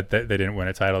statistically, I know that they didn't win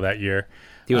a title that year.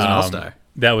 He was an all-star.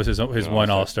 That was his one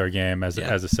all-star game as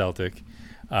a Celtic.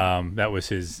 That was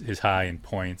his high in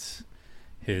points,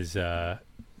 his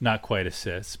not quite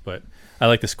assists, but I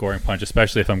like the scoring punch,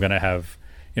 especially if I'm going to have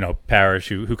Parrish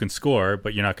who can score,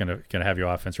 but you're not going to have your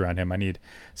offense around him. I need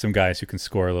some guys who can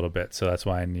score a little bit, so that's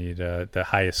why I need the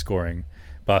highest scoring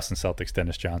Boston Celtics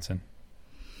Dennis Johnson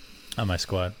on my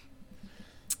squad.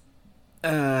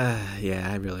 Yeah,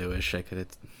 I really wish I could have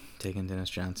taken Dennis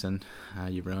Johnson.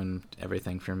 You ruined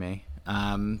everything for me.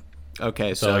 Okay,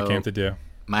 That's so all I came to do.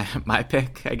 My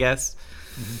pick, I guess.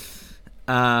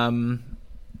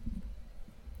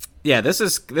 Yeah, this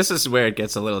is where it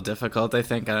gets a little difficult, I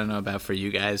think. I don't know about for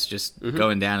you guys, just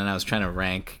going down, and I was trying to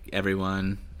rank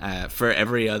everyone for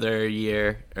every other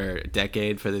year or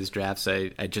decade for these drafts. I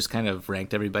just kind of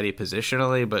ranked everybody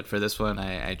positionally, but for this one,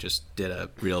 I just did a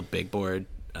real big board,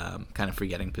 kind of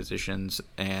forgetting positions.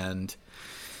 And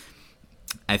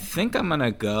I think I'm going to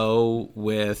go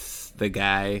with the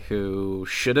guy who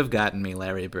should have gotten me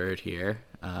Larry Bird here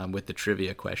with the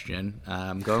trivia question.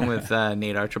 I'm going with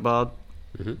Nate Archibald.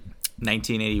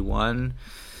 1981,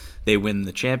 they win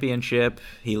the championship.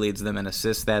 He leads them in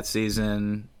assists that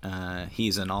season.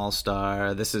 He's an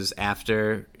all-star. This is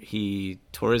after he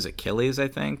tore his Achilles, I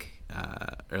think,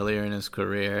 earlier in his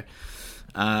career.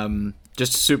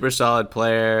 Just a super solid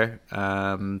player.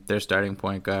 Their starting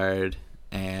point guard,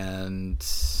 and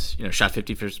shot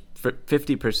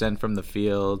 50% from the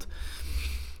field.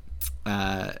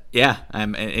 And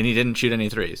he didn't shoot any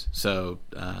threes, so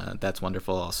that's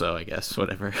wonderful also, I guess.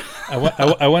 Whatever.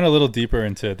 I went a little deeper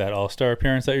into that all-star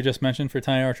appearance that you just mentioned for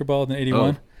Tiny Archibald in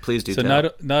 81. Oh, please do. So tell.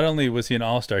 not only was he an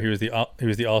all-star, he was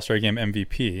the all-star game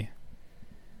MVP.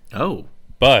 Oh,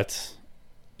 but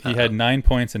he had 9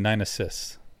 points and 9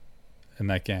 assists in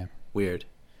that game. Weird.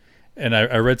 And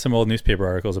I read some old newspaper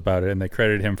articles about it, and they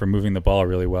credited him for moving the ball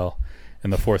really well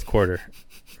in the fourth quarter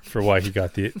for why he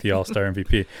got the All-Star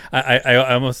MVP. I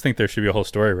almost think there should be a whole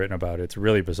story written about it. It's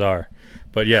really bizarre.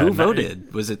 But yeah, who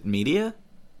voted? Was it media?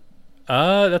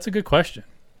 That's a good question.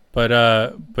 But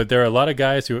there are a lot of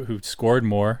guys who scored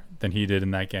more than he did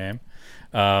in that game.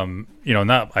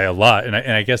 Not by a lot. And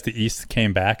I guess the East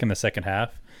came back in the second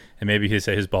half, and maybe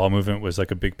his ball movement was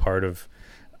like a big part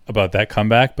about that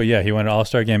comeback. But yeah, he won an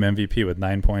All-Star game MVP with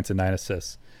 9 points and 9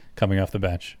 assists coming off the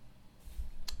bench.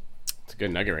 It's a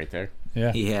good nugget right there.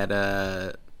 Yeah, he had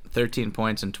 13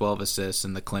 points and 12 assists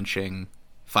in the clinching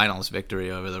finals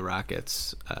victory over the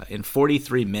Rockets in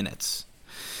 43 minutes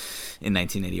in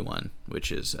 1981,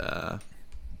 which is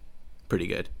pretty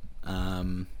good.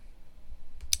 So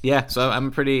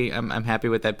I'm happy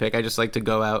with that pick. I just like to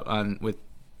go out on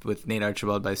with Nate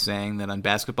Archibald by saying that on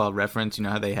Basketball Reference, you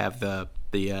know how they have the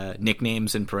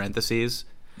nicknames in parentheses.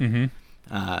 Mm-hmm.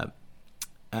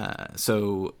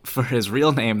 So for his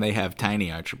real name, they have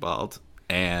Tiny Archibald,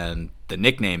 and the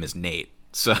nickname is Nate.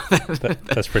 So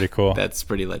that's pretty cool. That's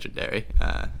pretty legendary.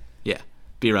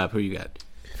 B-Rob, who you got?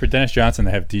 For Dennis Johnson,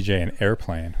 they have DJ and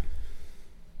Airplane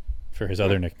for his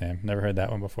other nickname. Never heard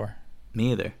that one before.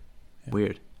 Me either. Yeah.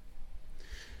 Weird.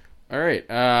 All right.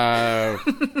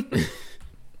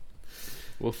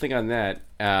 We'll think on that.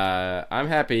 I'm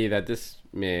happy that this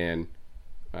man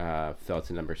fell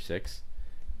to number 6.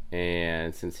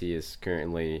 And since he is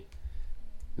currently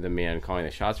the man calling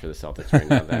the shots for the Celtics right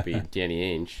now, that'd be Danny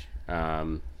Ainge.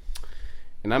 And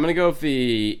I'm going to go with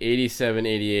the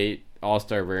 87-88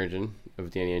 All-Star version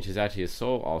of Danny Ainge. It's actually his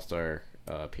sole All-Star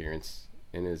appearance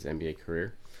in his NBA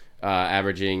career.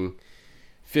 Averaging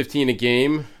 15 a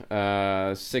game,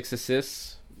 6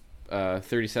 assists,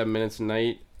 37 minutes a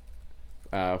night,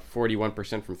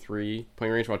 41% from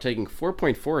 3-point range, while taking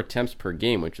 4.4 attempts per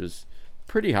game, which was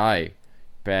pretty high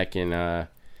back in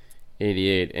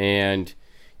 88. And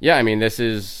yeah, I mean, this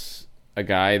is a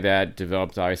guy that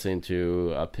developed obviously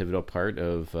into a pivotal part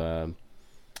of 2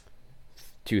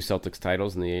 Celtics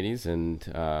titles in the 80s and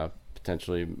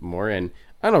potentially more. And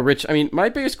I don't know, Rich, I mean, my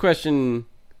biggest question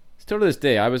still to this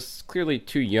day, I was clearly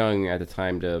too young at the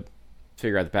time to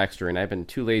figure out the backstory, and I've been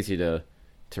too lazy to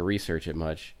research it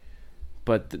much.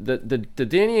 But the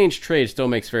Danny Ainge trade still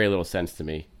makes very little sense to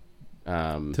me.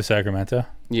 To Sacramento?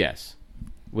 Yes.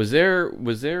 Was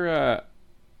that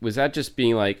just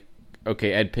being like,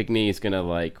 okay, Ed Pinkney is gonna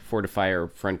like fortify our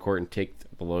front court and take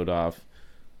the load off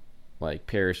like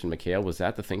Parrish and McHale? Was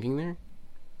that the thinking there?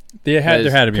 There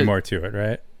had to be more to it,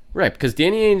 right? Right, because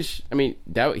Danny Ainge, I mean,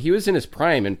 he was in his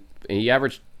prime and he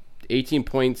averaged 18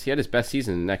 points. He had his best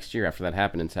season the next year after that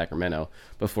happened in Sacramento,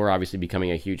 before obviously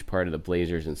becoming a huge part of the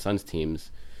Blazers and Suns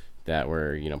teams that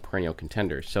were, perennial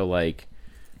contenders. So, like,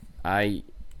 I'll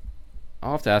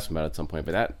have to ask him about it at some point,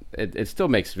 but it still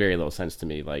makes very little sense to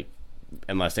me, like,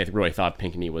 unless they really thought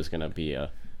Pinkney was going to be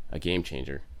a game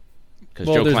changer. Because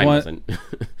Joe Klein wasn't.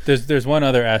 there's one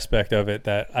other aspect of it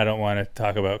that I don't want to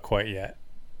talk about quite yet.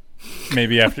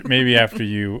 Maybe after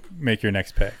you make your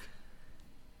next pick.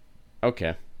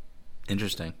 Okay.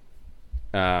 Interesting.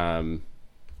 All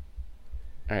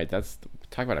right,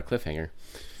 talk about a cliffhanger.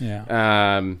 Yeah.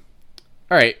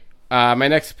 All right. My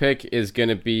next pick is going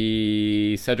to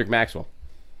be Cedric Maxwell.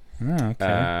 Oh,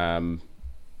 okay.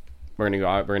 We're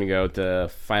gonna go with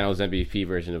the Finals MVP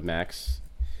version of Max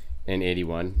in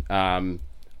 '81.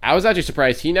 I was actually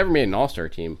surprised he never made an All-Star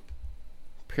team,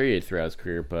 period, throughout his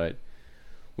career. But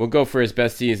we'll go for his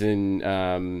best season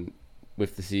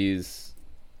with the C's.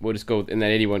 We'll just go in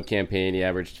that 81 campaign. He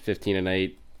averaged 15 a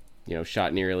night,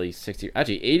 shot nearly 60.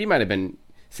 Actually, 80 might have been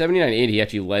 79-80. He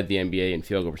actually led the NBA in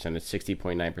field goal percentage,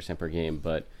 60.9% per game.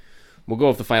 But we'll go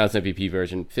with the Finals MVP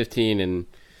version, 15 and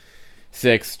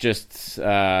 6. Just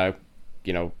a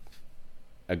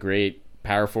great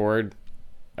power forward,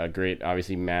 a great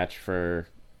obviously match for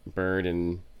Bird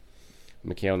and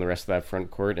McHale and the rest of that front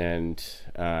court, and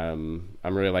I'm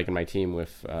really liking my team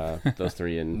with those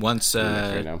three. And once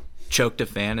right now. Choked a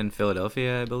fan in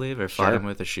Philadelphia, I believe, or fought him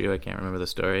with a shoe. I can't remember the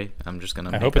story. I'm just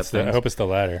gonna. I hope it's the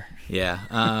latter. Yeah,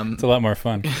 it's a lot more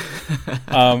fun.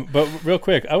 But real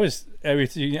quick, and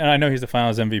I know he's the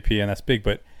Finals MVP, and that's big.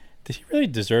 But did he really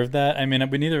deserve that? I mean,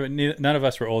 none of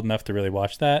us were old enough to really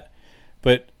watch that.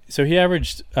 But so he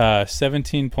averaged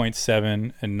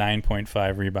 17.7 and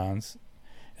 9.5 rebounds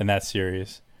in that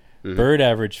series. Mm-hmm. Bird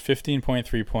averaged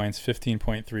 15.3 points,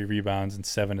 15.3 rebounds, and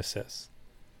 7 assists.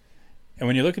 And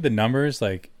when you look at the numbers,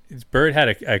 like Bird had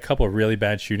a couple of really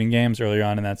bad shooting games early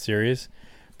on in that series,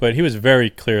 but he was very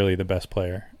clearly the best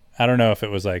player. I don't know if it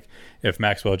was like if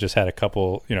Maxwell just had a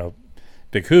couple,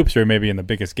 big hoops, or maybe in the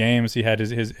biggest games he had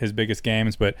his biggest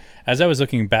games. But as I was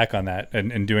looking back on that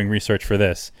and doing research for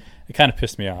this, it kind of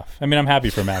pissed me off. I mean, I'm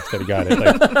happy for Max that he got it.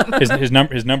 Like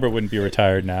his number wouldn't be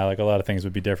retired now. Like a lot of things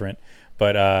would be different.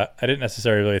 But I didn't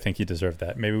necessarily really think he deserved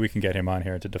that. Maybe we can get him on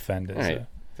here to defend it. All right.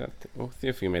 We'll see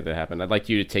if we can make that happen. I'd like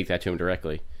you to take that to him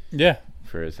directly. Yeah.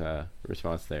 For his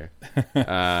response there.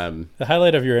 The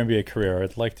highlight of your NBA career,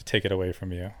 I'd like to take it away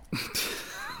from you.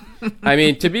 I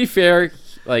mean, to be fair,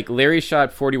 like Larry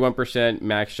shot 41%,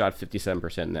 Max shot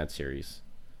 57% in that series.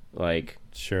 Like,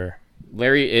 sure.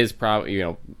 Larry is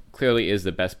probably, clearly is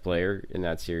the best player in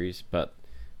that series, but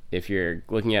if you're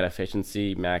looking at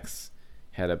efficiency, Max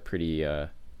had a pretty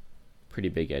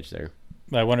big edge there.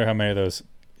 I wonder how many of those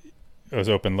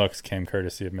open looks came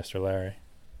courtesy of Mr. Larry.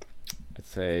 I'd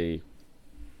say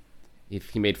if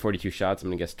he made 42 shots, I'm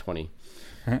going to guess 20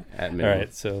 at minimum. All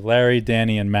right, so Larry,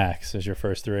 Danny, and Max is your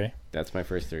first three. That's my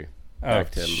first three.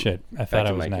 Shit. I thought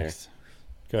I was next.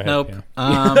 Go ahead. Nope.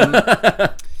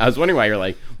 I was wondering why you're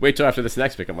like, wait till after this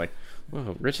next pick. I'm like,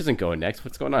 whoa, Rich isn't going next.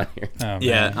 What's going on here? Oh,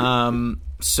 yeah.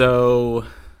 So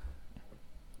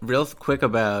real quick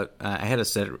about, I had a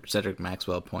Cedric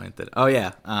Maxwell point that,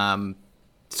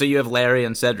 so you have Larry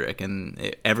and Cedric,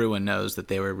 and everyone knows that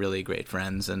they were really great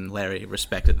friends, and Larry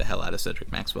respected the hell out of Cedric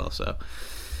Maxwell. So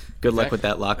good luck with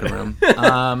that locker room.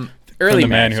 Early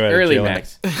man Max. who had Early Jalen,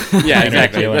 Max. Yeah,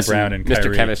 exactly. Jalen Listen, Brown and Mr.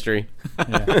 Kyrie. Chemistry.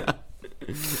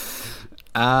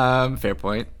 Yeah. Fair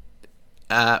point.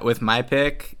 With my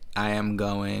pick, I am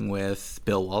going with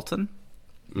Bill Walton.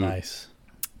 Nice.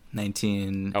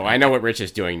 19. Oh, I know what Rich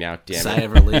is doing now. Damn Sigh it.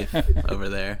 of relief over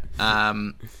there.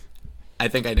 I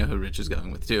think I know who Rich is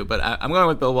going with too, but I'm going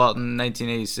with Bill Walton,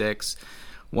 1986.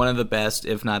 one of the best,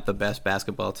 if not the best,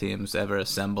 basketball teams ever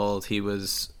assembled. He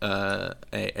was a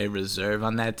reserve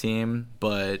on that team,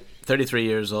 but 33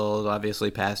 years old,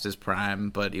 obviously past his prime,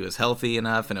 but he was healthy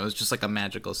enough, and it was just like a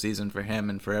magical season for him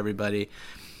and for everybody.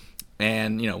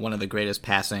 And, one of the greatest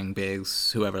passing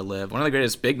bigs who ever lived, one of the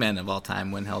greatest big men of all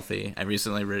time when healthy. I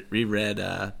recently reread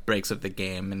Breaks of the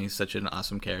Game, and he's such an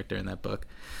awesome character in that book.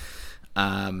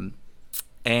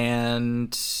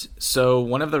 And so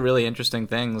one of the really interesting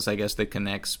things, I guess, that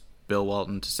connects Bill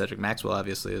Walton to Cedric Maxwell,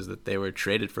 obviously, is that they were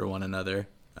traded for one another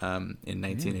in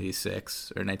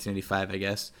 1986 or 1985, I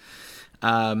guess.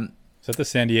 Is that the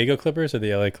San Diego Clippers or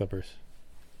the LA Clippers?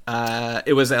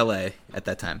 It was LA at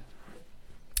that time.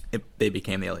 They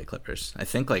became the LA Clippers, I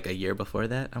think, like a year before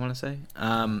that, I want to say.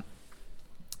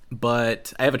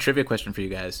 But I have a trivia question for you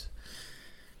guys.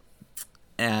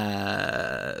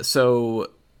 So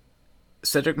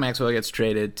Cedric Maxwell gets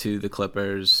traded to the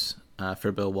Clippers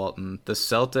for Bill Walton. The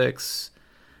Celtics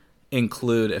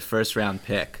include a first-round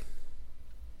pick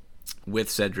with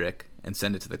Cedric and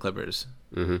send it to the Clippers.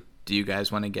 Mm-hmm. Do you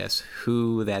guys want to guess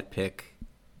who that pick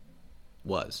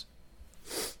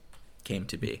came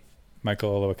to be?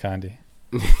 Michael Olowokandi.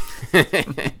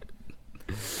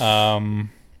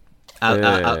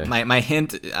 My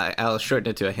hint, I'll shorten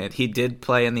it to a hint. He did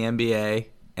play in the NBA,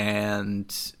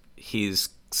 and he's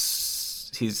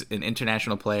an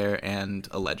international player and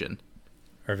a legend.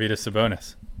 Arvydas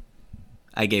Sabonis.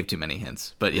 I gave too many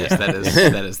hints, but yes,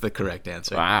 that is the correct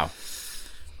answer. Wow.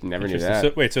 Never knew that.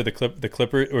 So, wait, so the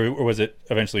Clippers, or was it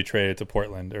eventually traded to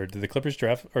Portland, or did the Clippers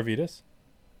draft Arvydas?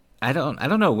 I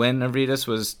don't know when Arvydas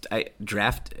was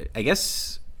drafted. I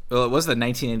guess, well, it was the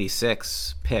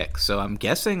 1986 pick, so I'm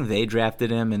guessing they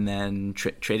drafted him and then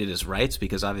traded his rights,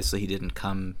 because obviously he didn't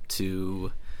come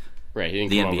to the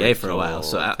NBA for a while.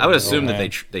 So I would assume that they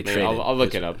traded. I'll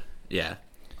look it up. Yeah.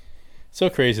 So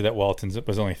crazy that Walton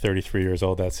was only 33 years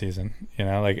old that season. We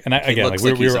were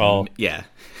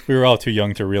all too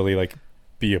young to really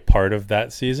be a part of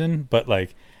that season. But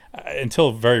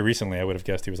until very recently, I would have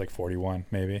guessed he was 41,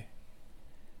 maybe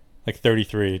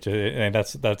 33. And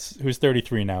that's who's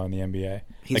 33 now in the NBA.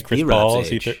 He's Chris Paul.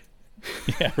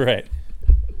 Yeah, right.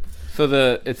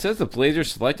 So it says the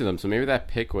Blazers selected him. So maybe that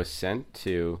pick was sent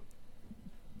to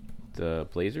the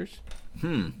Blazers.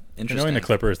 Interesting. Knowing the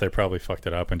Clippers, they probably fucked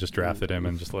it up and just drafted him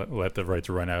and just let the rights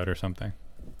run out or something.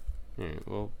 All right,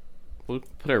 well, we'll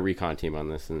put our recon team on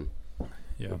this and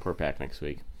report back next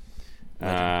week. All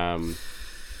right,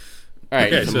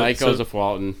 okay, so Mike Joseph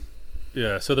Walton.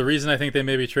 Yeah, so the reason I think they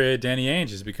maybe traded Danny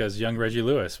Ainge is because young Reggie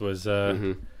Lewis was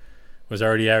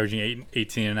already averaging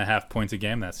 18.5 points a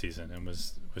game that season and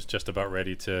was just about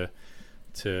ready to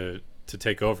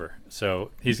take over.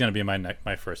 So he's going to be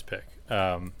my first pick.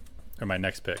 Or my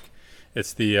next pick.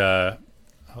 It's the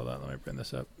hold on, let me bring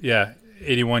this up. Yeah,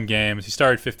 81 games. He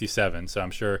started 57, so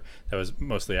I'm sure that was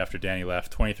mostly after Danny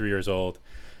left. 23 years old,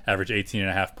 average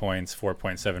 18.5 points,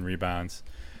 4.7 rebounds.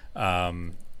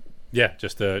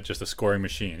 Just a scoring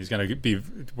machine. He's going to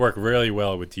work really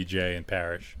well with TJ and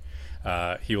Parrish.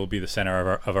 He will be the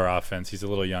center of our offense. He's a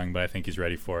little young, but I think he's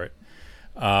ready for it.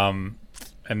 And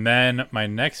then my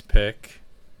next pick,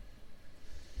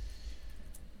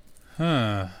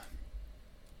 I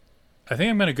think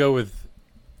I'm going to go with...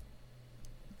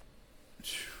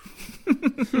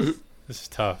 This is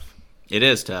tough. It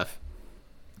is tough.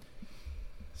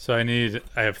 So I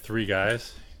have 3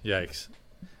 guys. Yikes.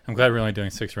 I'm glad we're only doing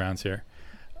 6 rounds here.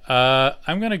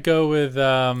 I'm going to go with...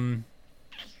 we'll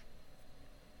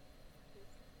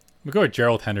go with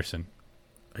Gerald Henderson.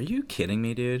 Are you kidding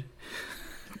me, dude?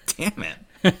 Damn it.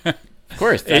 Of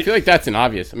course. I feel like that's an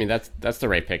obvious... I mean, that's the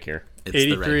right pick here. It's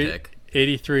the right pick.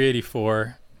 83,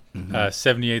 84...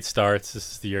 78 starts.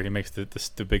 This is the year he makes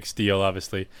the big steal,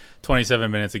 obviously. 27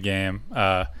 minutes a game,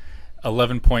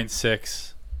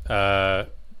 11.6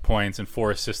 points and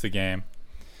 4 assists a game.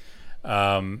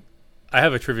 I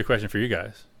have a trivia question for you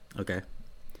guys. Okay.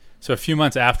 So a few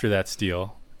months after that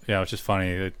steal, it's just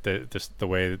funny that just the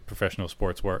way that professional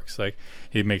sports works.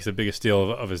 He makes the biggest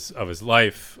steal of his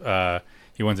life.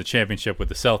 He wins a championship with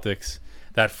the Celtics.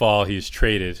 That fall, he's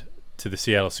traded to the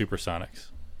Seattle SuperSonics.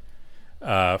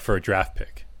 For a draft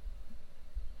pick.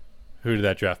 Who did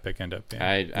that draft pick end up being?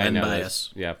 I know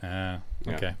Bias. this. Yeah.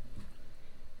 Okay.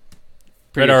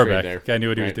 Pretty Red trade Auerbach. there. Guy knew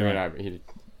what he was doing.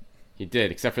 He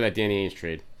did, except for that Danny Ainge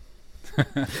trade.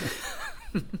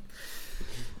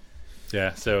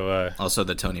 Yeah. So. Also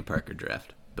the Tony Parker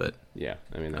draft, but yeah,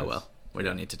 I mean. We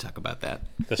don't need to talk about that.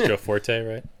 That's Joe Forte,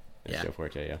 right? That's Joe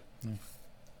Forte. Yeah.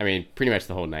 I mean, pretty much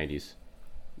the whole '90s.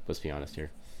 Let's be honest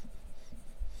here.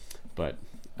 But.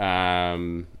 All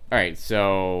right,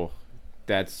 so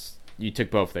that's you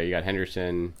took both there. You got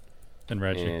Henderson And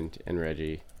Reggie. and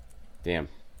Reggie. Damn.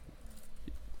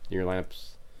 Your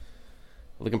lineup's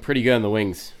looking pretty good on the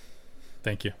wings.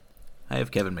 Thank you. I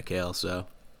have Kevin McHale, so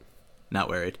not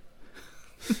worried.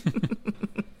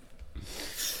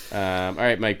 All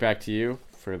right, Mike, back to you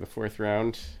for the 4th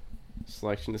round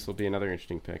selection. This will be another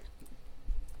interesting pick.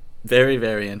 Very,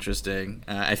 very interesting.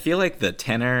 I feel like the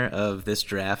tenor of this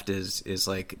draft is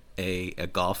like a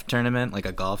golf tournament, like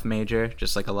a golf major,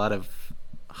 just like a lot of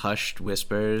hushed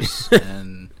whispers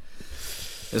and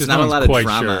there's not a lot of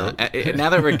drama. Sure. Now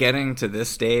that we're getting to this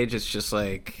stage, it's just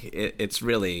like it's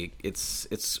really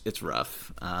it's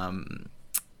rough.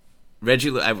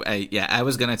 Reggie, I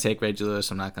was gonna take Reggie Lewis.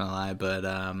 I'm not gonna lie, but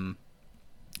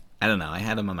I don't know. I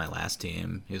had him on my last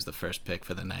team. He was the first pick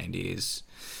for the '90s.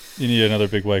 You need another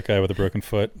big white guy with a broken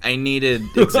foot. I needed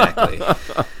exactly.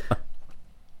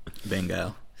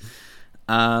 Bingo.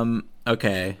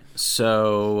 Okay,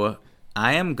 so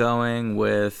I am going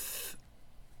with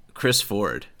Chris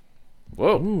Ford.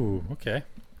 Whoa. Ooh, okay.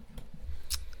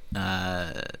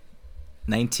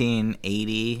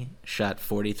 1980, shot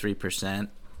 43%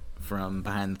 from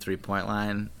behind the 3-point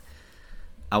line.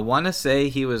 I want to say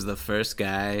he was the first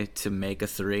guy to make a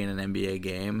 3 in an NBA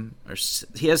game. Or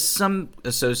he has some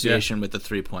association with the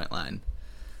 3-point line.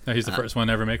 No, he's the first one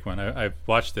to ever make one. I've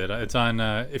watched it. It's on,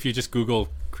 if you just Google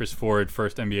Chris Ford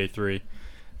first NBA 3,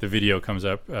 the video comes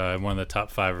up, one of the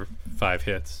top five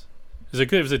hits. It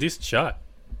was a decent shot.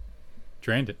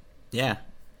 Drained it. Yeah.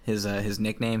 His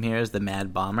nickname here is the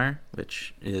Mad Bomber,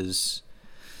 which is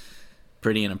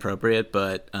pretty inappropriate,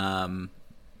 but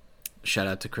shout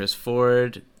out to Chris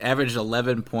Ford. Averaged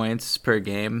 11 points per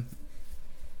game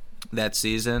that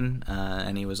season,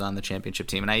 and he was on the championship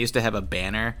team. And I used to have a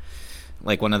banner,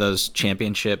 like one of those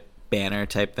championship banner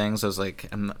type things. I was like,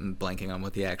 I'm blanking on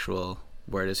what the actual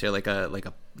word is here, like a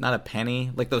not a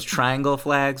penny, like those triangle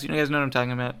flags. You guys know what I'm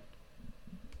talking about?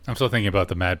 I'm still thinking about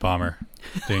the Mad Bomber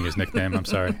being his nickname. I'm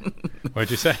sorry. What did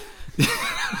you say?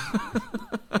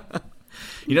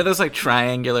 You know those like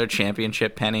triangular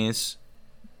championship pennies?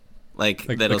 Like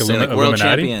that'll like say like World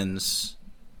Illuminati? Champions.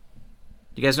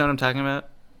 You guys know what I'm talking about?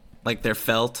 Like they're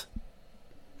felt.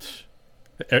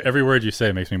 Every word you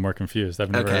say makes me more confused. I've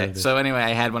never heard Okay, of this. so anyway, I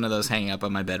had one of those hanging up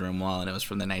on my bedroom wall, and it was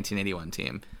from the 1981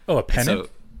 team. Oh, a pennant?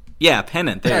 So, yeah,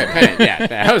 pennant. There. Pennant,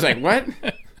 yeah. I was like, what?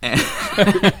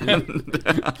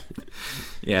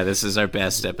 Yeah, this is our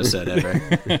best episode ever.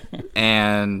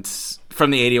 And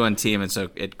from the 81 team, and so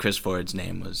Chris Ford's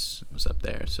name was up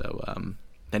there. So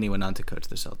then he went on to coach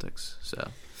the Celtics. So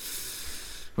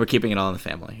we're keeping it all in the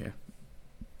family here.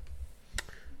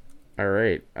 All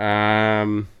right.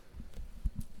 I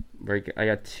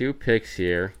got 2 picks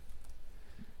here,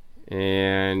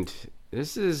 and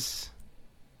this is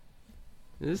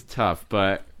tough,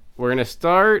 but we're gonna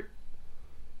start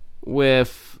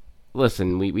with.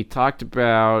 Listen, we talked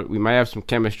about we might have some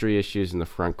chemistry issues in the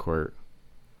front court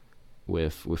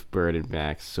with Bird and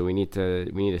Max, so we need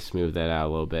to smooth that out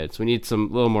a little bit. So we need some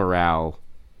little morale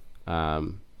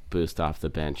boost off the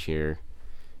bench here,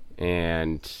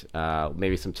 and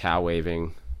maybe some towel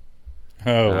waving.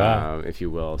 Oh, wow. If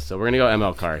you will. So we're gonna go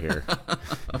ML Carr here.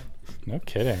 No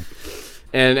kidding.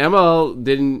 And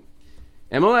ML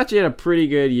actually had a pretty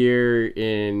good year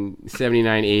in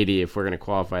 79-80, if we're going to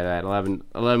qualify that.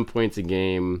 11 points a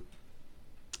game,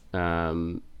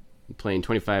 playing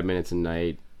 25 minutes a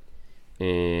night.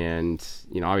 And,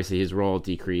 obviously his role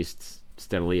decreased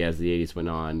steadily as the 80s went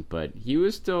on. But he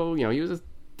was still, he was a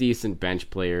decent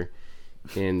bench player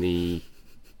in the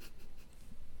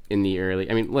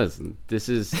early. I mean, listen,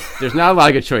 there's not a lot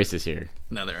of good choices here.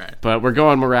 No, there aren't. But we're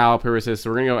going morale purposes, so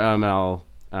we're going to go ML.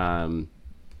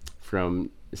 From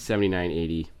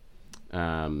 79-80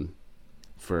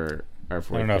 for our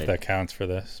 4th I don't know pick. if that counts for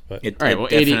this, but It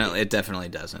definitely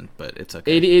doesn't, but it's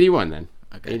okay. 80-81 then.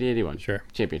 Okay. 80-81. Sure.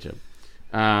 Championship.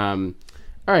 All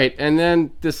right, and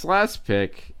then this last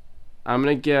pick, I'm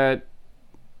going to get...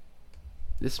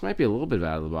 This might be a little bit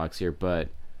out of the box here, but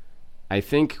I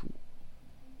think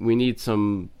we need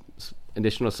some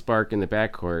additional spark in the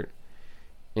backcourt.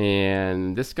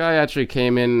 And this guy actually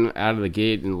came in out of the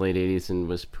gate in the late 80s and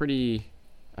was pretty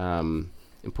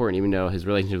important, even though his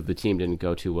relationship with the team didn't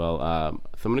go too well. So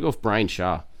I'm going to go with Brian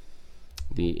Shaw,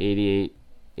 the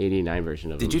 88-89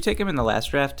 version of him. Did you take him in the last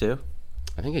draft, too?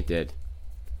 I think I did.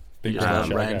 big I love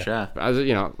Shaw Brian guy. Shaw. But I was,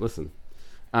 listen.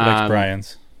 He likes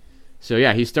Brian's. So,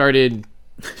 yeah, he started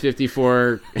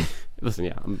 54. Listen,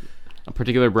 yeah, I'm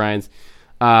particular Brian's.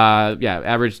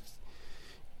 Averaged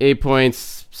 8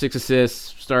 points, 6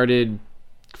 assists, started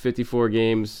 54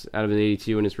 games out of an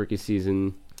 82 in his rookie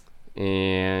season,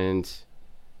 and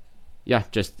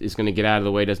just is going to get out of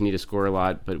the way. Doesn't need to score a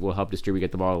lot, but will help distribute,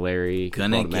 get the ball to Larry.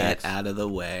 Gonna get out of the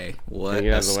way. What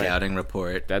a scouting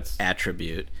report. That's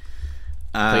attribute.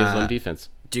 Plays his own defense.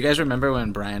 Do you guys remember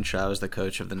when Brian Shaw was the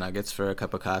coach of the Nuggets for a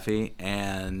cup of coffee,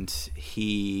 and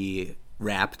he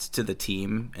rapped to the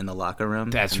team in the locker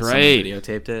room? That's and right.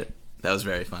 Videotaped it. That was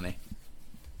very funny.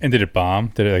 And did it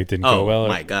bomb? Did it didn't go well? Oh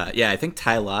my god! Yeah, I think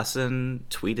Ty Lawson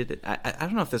tweeted it. I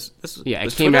don't know if this. Yeah,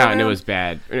 it came out and it was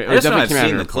bad. It I just know definitely I've came out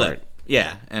seen in the a clip. report.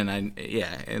 Yeah,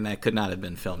 and that could not have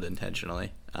been filmed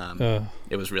intentionally.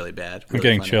 It was really bad. Really I'm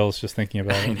getting funny. chills just thinking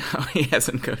about it. I know he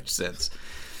hasn't coached since.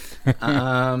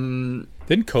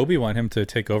 Didn't Kobe want him to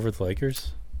take over the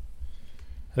Lakers?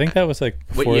 I think that was like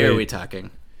what year are we talking?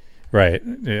 Right,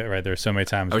 yeah, right. There are so many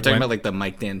times. Are we talking about like the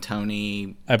Mike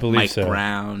D'Antoni, I believe Mike so.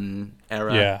 Brown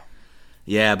era? Yeah.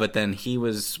 Yeah, but then he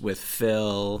was with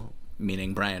Phil,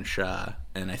 meaning Brian Shaw,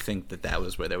 and I think that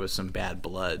was where there was some bad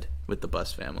blood with the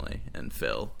Buss family and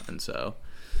Phil, and so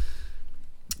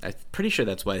I'm pretty sure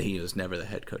that's why he was never the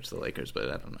head coach of the Lakers, but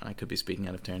I don't know. I could be speaking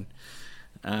out of turn.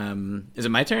 Is it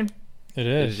my turn? It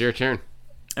is. It's your turn.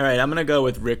 All right, I'm going to go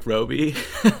with Rick Roby.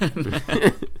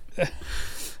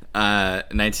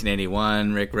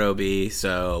 1981, Rick Roby,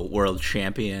 so world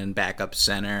champion, backup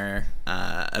center.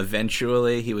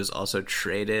 Eventually, he was also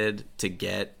traded to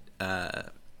get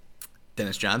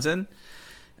Dennis Johnson.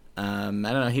 I don't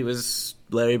know, he was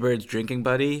Larry Bird's drinking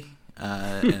buddy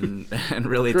and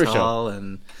really Crucial. tall.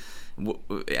 And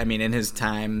I mean, in his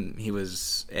time, he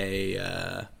was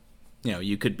a...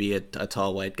 you could be a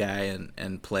tall white guy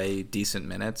and play decent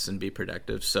minutes and be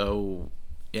productive. So,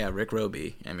 yeah, Rick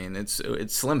Roby. I mean, it's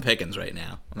slim pickings right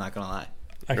now. I'm not gonna lie.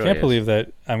 I really can't is. believe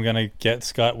that I'm gonna get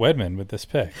Scott Wedman with this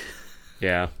pick.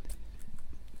 Yeah.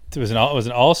 It was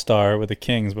an all-star with the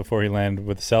Kings before he landed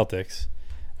with the Celtics.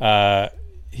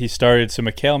 He started, so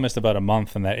McHale missed about a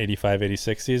month in that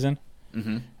 85-86 season.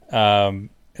 Mm-hmm.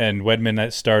 And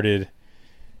Wedman started,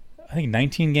 I think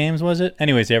 19 games, was it?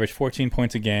 Anyways, he averaged 14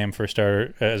 points a game for a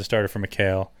starter as a starter for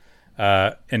McHale.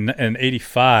 In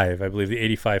 85, I believe the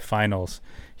 85 finals,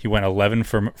 he went 11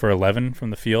 for 11 from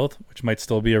the field, which might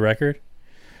still be a record.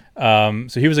 So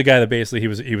he was a guy that basically he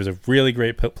was a really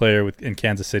great player in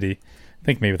Kansas City. I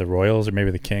think maybe the Royals or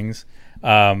maybe the Kings.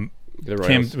 The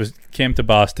Royals. Came to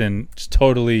Boston, just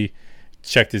totally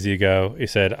checked his ego. He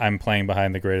said, "I'm playing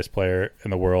behind the greatest player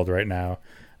in the world right now.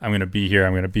 I'm going to be here.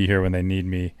 I'm going to be here when they need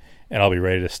me, and I'll be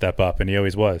ready to step up." And he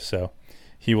always was. So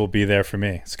he will be there for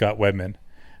me, Scott Wedman,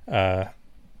 to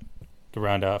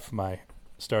round off my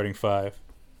starting five.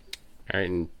 All right,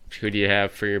 and who do you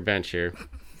have for your bench here?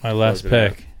 My last Close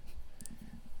it pick.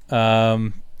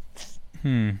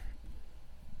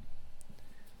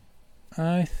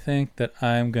 I think that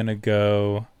I'm going to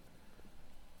go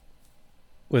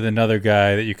with another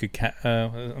guy that you could...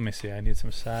 let me see. I need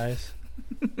some size.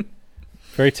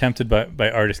 Very tempted by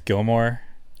Artis Gilmore.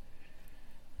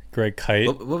 Greg Kite.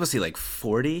 What was he, like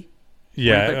 40?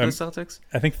 Yeah. For the Celtics?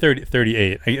 I think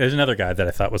 38. There's another guy that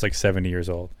I thought was like 70 years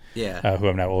old. Yeah. Who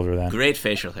I'm now older than. Great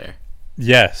facial hair.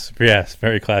 Yes,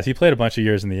 very classy. He played a bunch of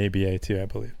years in the ABA too, I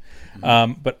believe.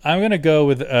 But I'm going to go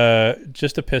with,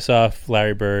 just to piss off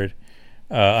Larry Bird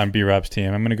on B-Rob's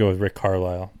team, I'm going to go with Rick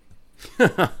Carlisle.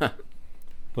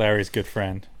 Larry's good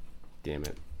friend. Damn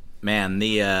it. Man,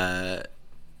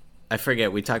 I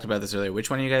forget, we talked about this earlier. Which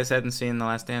one of you guys hadn't seen The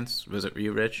Last Dance? Was it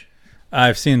you, Rich?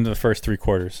 I've seen the first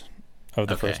 3/4 of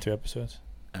the Okay. first two episodes.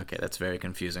 Okay, that's a very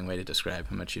confusing way to describe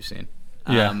how much you've seen.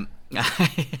 Yeah.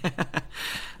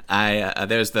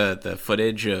 There's the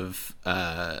footage of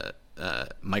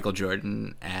Michael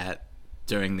Jordan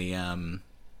during the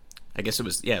I guess it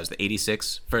was the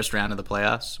 86 first round of the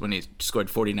playoffs when he scored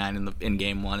 49 in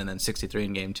game one and then 63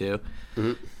 in game two.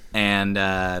 Mm-hmm. And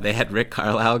they had Rick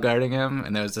Carlisle guarding him,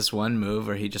 and there was this one move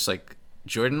where he just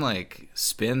Jordan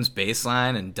spins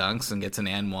baseline and dunks and gets an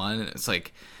and one, and it's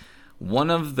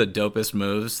one of the dopest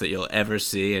moves that you'll ever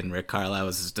see. And Rick Carlisle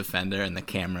was his defender, and the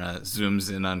camera zooms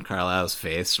in on Carlisle's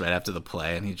face right after the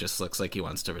play, and he just looks like he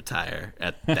wants to retire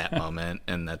at that moment.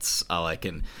 And that's all I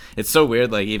can. It's so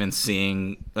weird, even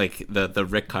seeing the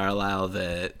Rick Carlisle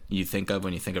that you think of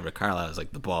when you think of Rick Carlisle is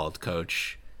the bald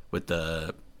coach with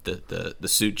the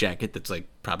suit jacket that's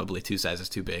probably 2 sizes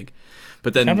too big,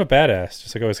 but then Kind of a badass,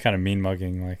 just always kind of mean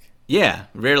mugging. Yeah,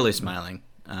 rarely smiling.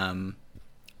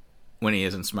 When he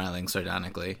isn't smiling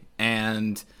sardonically.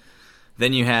 And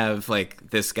then you have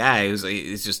this guy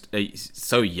he's just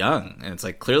so young, and it's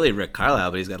clearly Rick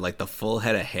Carlisle, but he's got the full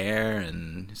head of hair,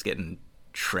 and he's getting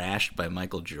trashed by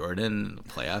Michael Jordan in the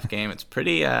playoff game. It's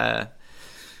pretty it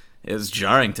was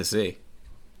jarring to see.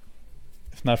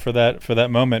 If not for that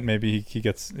moment, maybe he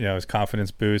gets his confidence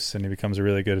boosts and he becomes a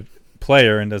really good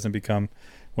player and doesn't become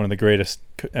one of the greatest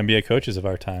NBA coaches of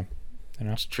our time. You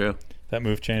know, It's true. that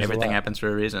move changed Everything a lot. happens for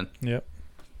a reason. Yep.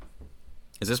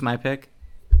 Is this my pick?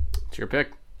 It's your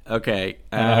pick. Okay.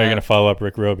 I don't know how you're gonna follow up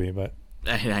Rick Roby, but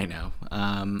I know.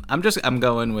 I'm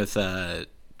going with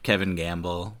Kevin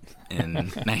Gamble in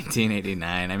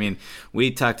 1989. I mean,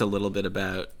 we talked a little bit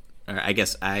about, or I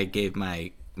guess I gave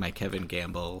my Kevin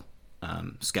Gamble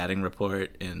scouting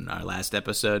report in our last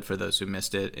episode for those who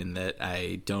missed it, in that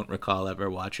I don't recall ever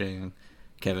watching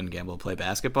Kevin Gamble play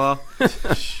basketball.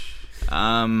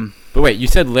 But wait, you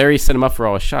said Larry set him up for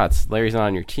all his shots. Larry's not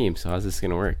on your team, so how's this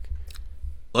going to work?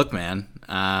 Look, man,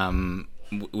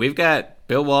 we've got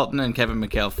Bill Walton and Kevin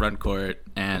McHale front court,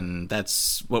 and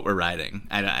that's what we're riding.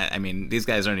 I mean, these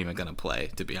guys aren't even going to play,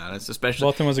 to be honest. Especially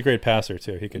Walton was a great passer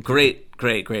too. He could great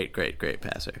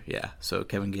passer. Yeah, so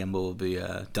Kevin Gamble will be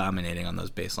dominating on those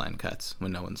baseline cuts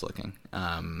when no one's looking.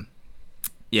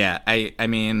 Yeah, I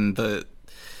mean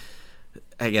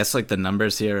I guess like the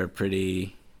numbers here are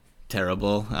pretty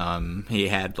terrible. He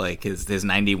had like his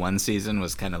 91 season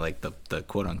was kind of like the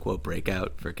quote unquote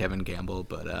breakout for Kevin Gamble,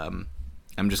 but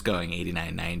I'm just going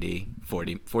 89-90,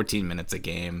 14 minutes a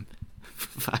game,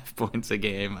 5 points a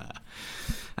game.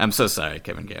 I'm so sorry,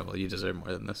 Kevin Gamble. You deserve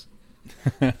more than this.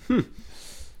 All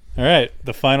right,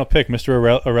 the final pick, Mr.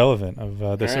 Irrelevant of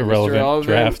this All right, irrelevant Mr.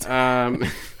 draft.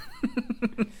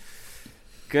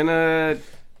 Gonna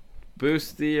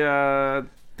boost the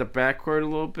backcourt a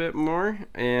little bit more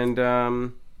and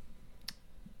go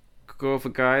with a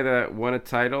guy that won a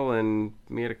title and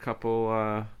made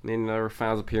another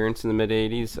finals appearance in the mid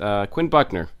 80s. Quinn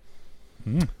Buckner.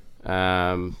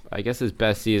 I guess his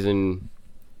best season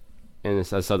in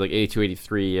this, I saw like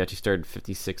 82-83. He actually started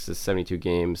 56 to 72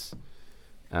 games.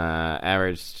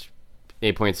 Averaged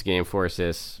 8 points a game, 4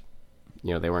 assists.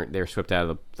 You know, they were swept out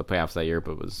of the playoffs that year,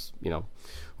 but was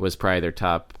probably their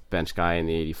top bench guy in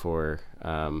the 84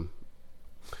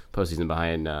 postseason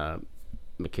behind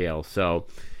McHale. So,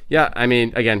 yeah, I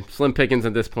mean, again, slim pickings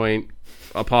at this point.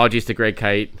 Apologies to Greg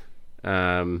Kite.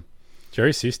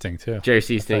 Jerry Seasting too. Jerry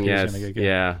Seasting, yes.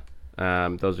 Yeah.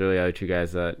 Those are the other two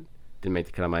guys that didn't make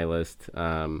the cut on my list.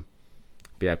 But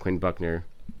yeah, Quinn Buckner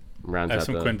rounds I have out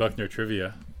some Quinn Buckner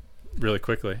trivia really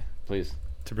quickly Please.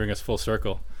 to bring us full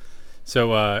circle.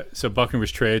 So Buckner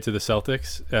was traded to the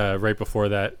Celtics right before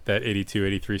that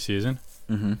 82-83 season.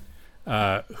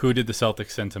 Mm-hmm. Who did the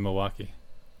Celtics send to Milwaukee?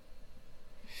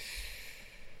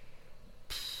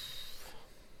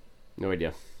 No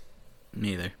idea.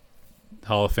 Neither.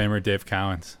 Hall of Famer Dave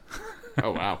Cowens,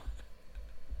 Oh, wow.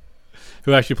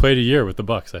 who actually played a year with the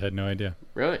Bucks. I had no idea.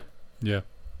 Really? Yeah.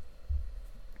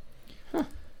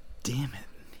 Damn it.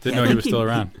 Didn't Yeah, know I he was think still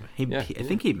around. I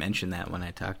think he mentioned that when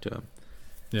I talked to him.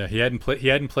 Yeah, he hadn't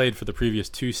played for the previous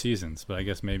 2 seasons, but I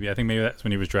think maybe that's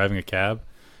when he was driving a cab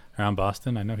around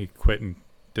Boston. I know he quit and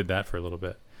did that for a little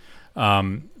bit.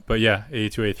 But yeah,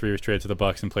 82-83 was traded to the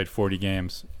Bucks and played 40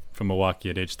 games from Milwaukee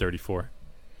at age 34.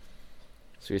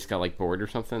 So he just got like bored or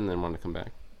something and then wanted to come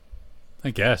back. I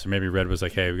guess, or maybe Red was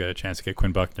like, "Hey, we got a chance to get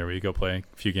Quinn Buckner. Will you go play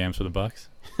a few games for the Bucks?"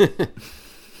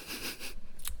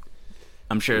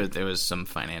 I'm sure there was some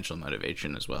financial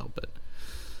motivation as well, but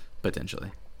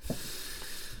potentially.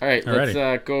 All right, Alrighty.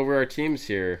 let's go over our teams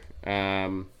here.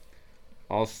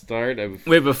 I'll start.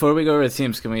 Wait, before we go over the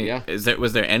teams, can we? Yeah.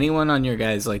 Was there anyone on your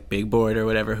guys' like big board or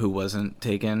whatever who wasn't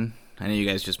taken? I know you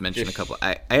guys just mentioned a couple.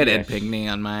 I had Ed Pinkney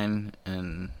on mine,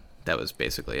 and that was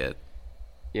basically it.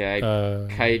 Yeah,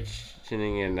 Kite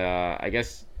Chinning and I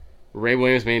guess Ray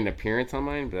Williams made an appearance on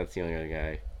mine, but that's the only other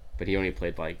guy. But he only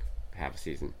played like half a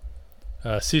season.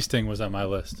 Seasting was on my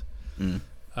list. Do you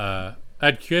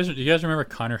guys remember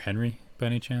Connor Henry by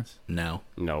any chance? No.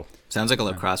 Sounds like a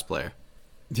lacrosse player.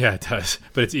 Yeah, it does,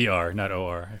 but it's ER, not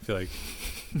OR. I feel like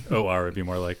OR would be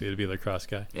more likely to be the lacrosse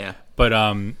guy. Yeah. But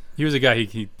he was a guy.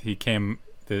 He came.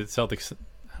 The Celtics,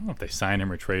 I don't know if they signed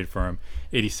him or traded for him.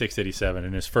 86-87.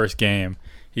 In his first game,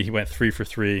 he went 3 for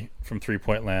 3 from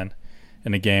 3-point land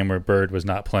in a game where Bird was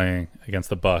not playing against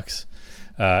the Bucks.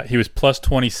 He was plus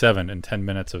 27 in 10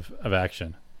 minutes of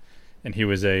action, and he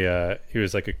was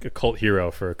like a cult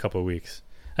hero for a couple of weeks.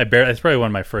 That's probably one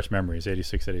of my first memories.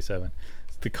 86-87.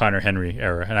 It's the Connor Henry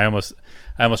era, and I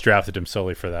almost drafted him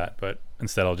solely for that. But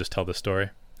instead, I'll just tell the story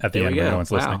at the end when no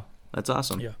one's listening. That's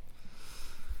awesome. Yeah.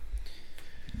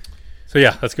 So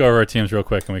yeah, let's go over our teams real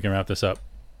quick, and we can wrap this up.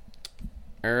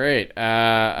 All right,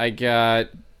 I got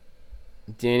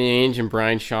Danny Ainge and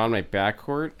Brian Shaw in my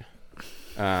backcourt.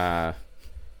 ML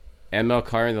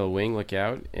Carr in the wing, look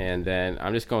out. And then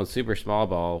I'm just going super small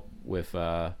ball with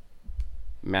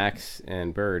Max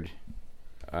and Bird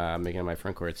making my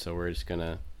front court. So we're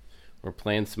We're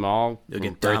playing small. You'll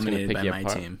get Bert's gonna dominated pick by you my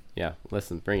apart. team. Yeah,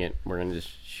 listen, bring it. We're gonna just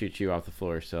shoot you off the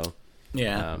floor. So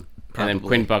Yeah. and then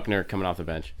Quinn Buckner coming off the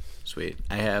bench. Sweet.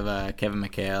 I have Kevin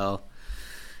McHale,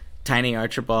 Tiny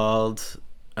Archibald,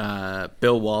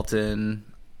 Bill Walton,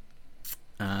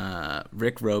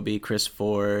 Rick Roby, Chris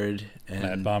Ford, and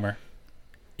Mad Bomber.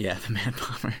 Yeah, the Mad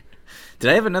Bomber.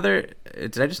 Did I have another?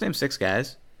 Did I just name 6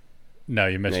 guys? No,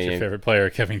 you mentioned No, your favorite player,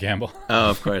 Kevin Gamble. Oh,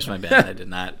 of course, my bad. I did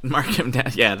not mark him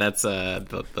down. Yeah, that's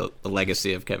the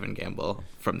legacy of Kevin Gamble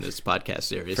from this podcast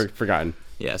series. Forgotten.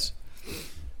 Yes.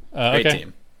 Great Okay.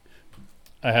 team.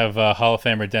 I have Hall of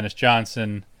Famer Dennis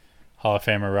Johnson, Hall of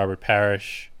Famer Robert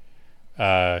Parrish,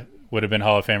 would have been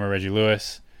Hall of Famer Reggie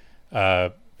Lewis,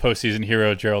 postseason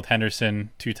hero Gerald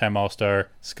Henderson, 2-time All-Star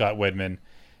Scott Wedman,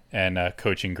 and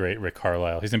coaching great Rick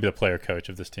Carlisle. He's going to be the player coach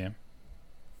of this team.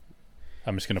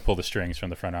 I'm just going to pull the strings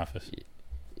from the front office.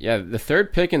 Yeah, the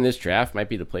third pick in this draft might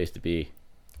be the place to be.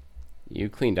 You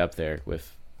cleaned up there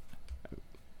with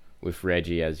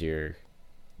Reggie as your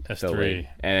S3.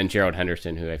 and Gerald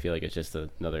Henderson, who I feel like is just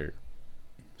another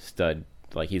stud.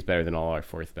 Like, he's better than all our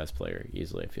 4th best player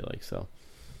easily, I feel like. So,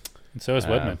 And so is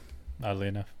Wedman, oddly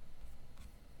enough.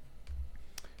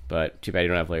 but too bad you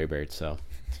don't have Larry Bird. So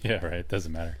Yeah, right.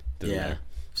 Doesn't matter. doesn't Yeah. matter.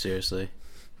 Seriously.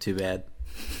 Too bad.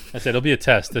 I said it'll be a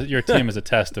test. Your team is a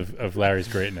test of Larry's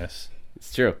greatness.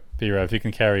 It's true, B-Rob, if you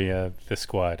can carry this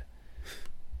squad,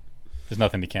 there's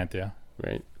nothing you can't do.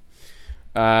 right?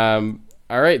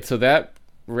 All right, so that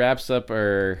wraps up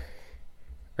our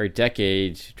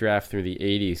decade draft through the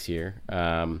 80s here.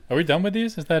 Are we done with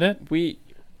these? Is that it?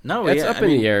 No, It's yeah, up in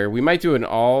the air. We might do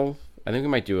I think we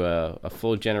might do a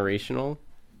full generational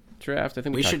draft. I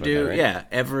think We talked should about do that, right? yeah,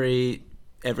 every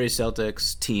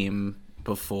Celtics team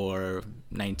before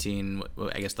 19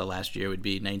 I guess the last year would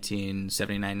be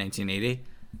 1979 1980.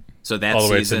 So that All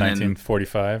the way to season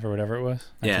 1945 or whatever it was?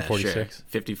 yeah, 1946? sure.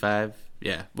 55.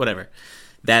 Yeah, whatever.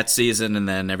 That season and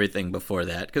then everything before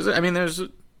that, cuz I mean there's a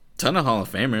ton of Hall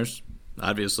of Famers,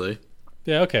 obviously.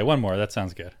 Yeah, okay. One more. That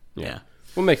sounds good. Yeah.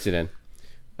 We'll mix it in.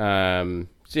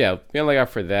 So yeah, be on the lookout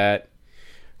for that.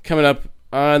 Coming up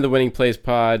on the Winning Plays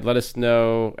Pod, let us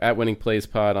know at Winning Plays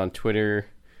Pod on Twitter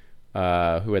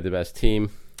who had the best team.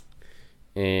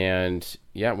 And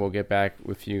yeah, we'll get back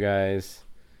with you guys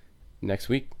next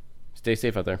week. Stay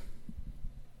safe out there.